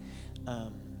online.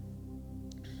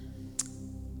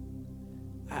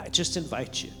 I just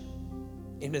invite you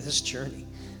into this journey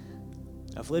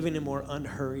of living a more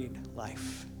unhurried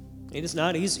life. It is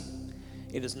not easy.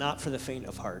 It is not for the faint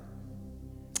of heart.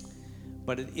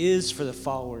 But it is for the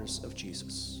followers of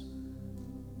Jesus.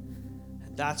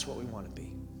 And that's what we want to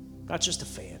be. Not just a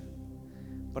fan,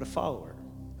 but a follower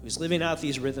who's living out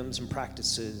these rhythms and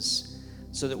practices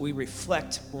so that we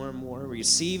reflect more and more,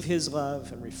 receive His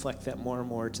love, and reflect that more and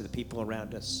more to the people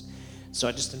around us. So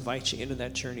I just invite you into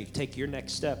that journey. Take your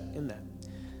next step in that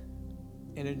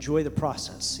and enjoy the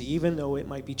process, even though it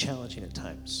might be challenging at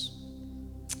times.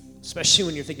 Especially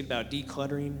when you're thinking about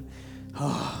decluttering.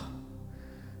 I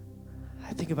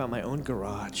think about my own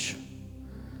garage.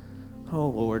 Oh,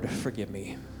 Lord, forgive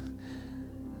me.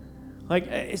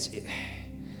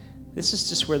 This is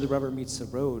just where the rubber meets the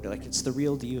road. Like, it's the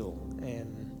real deal.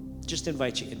 And just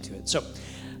invite you into it. So,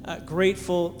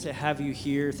 grateful to have you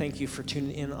here. Thank you for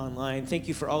tuning in online. Thank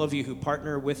you for all of you who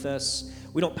partner with us.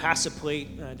 We don't pass a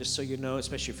plate, just so you know,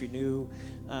 especially if you're new.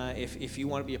 If you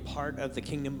want to be a part of the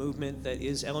kingdom movement that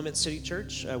is Element City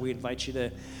Church, we invite you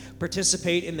to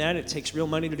participate in that. It takes real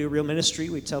money to do real ministry.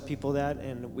 We tell people that,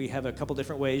 and we have a couple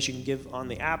different ways. You can give on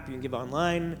the app, you can give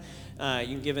online, you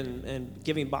can give in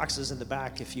giving boxes in the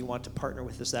back if you want to partner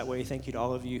with us that way. Thank you to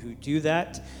all of you who do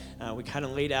that. We kind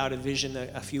of laid out a vision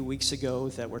a few weeks ago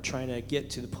that we're trying to get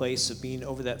to the place of being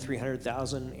over that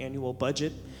 $300,000 annual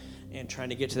budget, and trying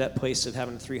to get to that place of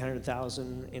having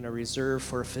 $300,000 in a reserve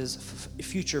for a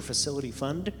future facility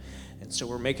fund. And so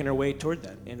we're making our way toward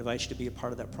that, and invite you to be a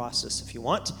part of that process if you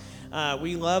want.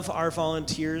 We love our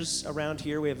volunteers around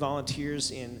here. We have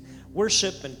volunteers in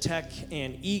worship and tech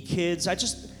and e-kids.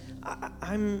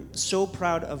 I'm so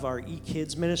proud of our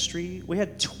e-kids ministry. We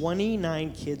had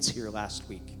 29 kids here last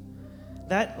week.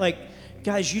 That,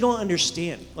 guys, you don't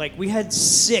understand. We had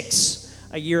 6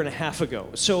 a year and a half ago.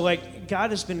 So God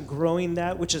has been growing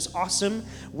that, which is awesome.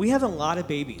 We have a lot of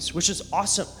babies, which is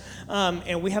awesome.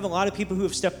 And we have a lot of people who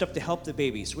have stepped up to help the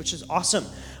babies, which is awesome.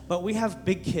 But we have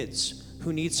big kids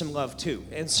who need some love too.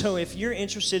 And so if you're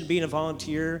interested in being a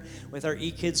volunteer with our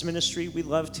eKids ministry, we'd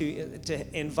love to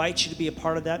invite you to be a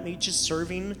part of that. Maybe just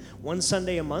serving one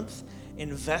Sunday a month,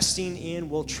 investing in,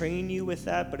 we'll train you with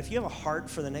that. But if you have a heart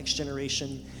for the next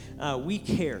generation, we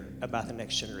care about the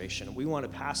next generation. We want to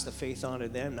pass the faith on to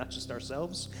them, not just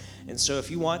ourselves. And so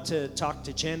if you want to talk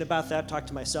to Jen about that, talk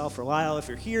to myself or Lyle. If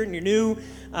you're here and you're new,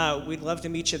 we'd love to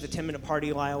meet you at the 10-minute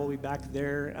party. Lyle will be back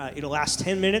there. It'll last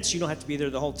 10 minutes. You don't have to be there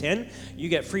the whole 10. You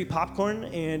get free popcorn.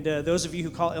 And those of you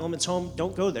who call Elements home,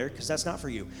 don't go there because that's not for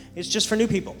you. It's just for new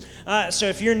people. So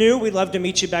if you're new, we'd love to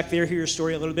meet you back there, hear your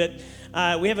story a little bit.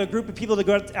 We have a group of people that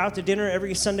go out to dinner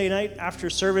every Sunday night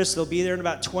after service. They'll be there in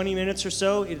about 20 minutes or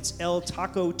so. It's El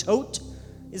Taco Tote.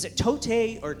 Is it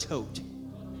Tote or Tote?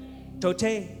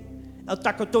 Tote? El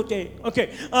Taco Tote.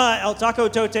 Okay. El Taco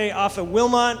Tote off of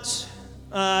Wilmont,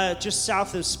 just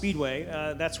south of Speedway.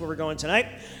 That's where we're going tonight.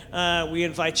 We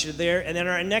invite you there. And then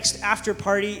our next after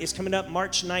party is coming up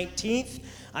March 19th.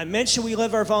 I mentioned we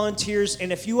love our volunteers,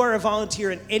 and if you are a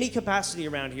volunteer in any capacity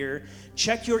around here,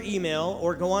 check your email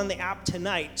or go on the app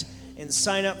tonight and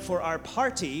sign up for our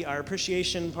party, our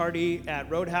appreciation party at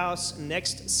Roadhouse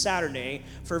next Saturday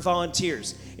for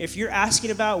volunteers. If you're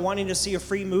asking about wanting to see a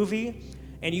free movie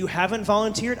and you haven't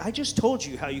volunteered, I just told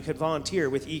you how you could volunteer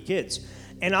with eKids.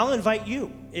 And I'll invite you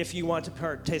if you want to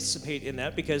participate in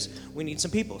that because we need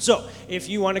some people. So if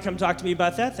you want to come talk to me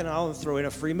about that, then I'll throw in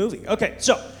a free movie. Okay,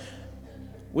 so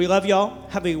we love y'all.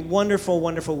 Have a wonderful,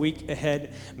 wonderful week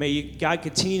ahead. May God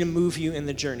continue to move you in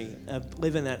the journey of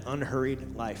living that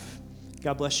unhurried life.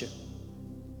 God bless you.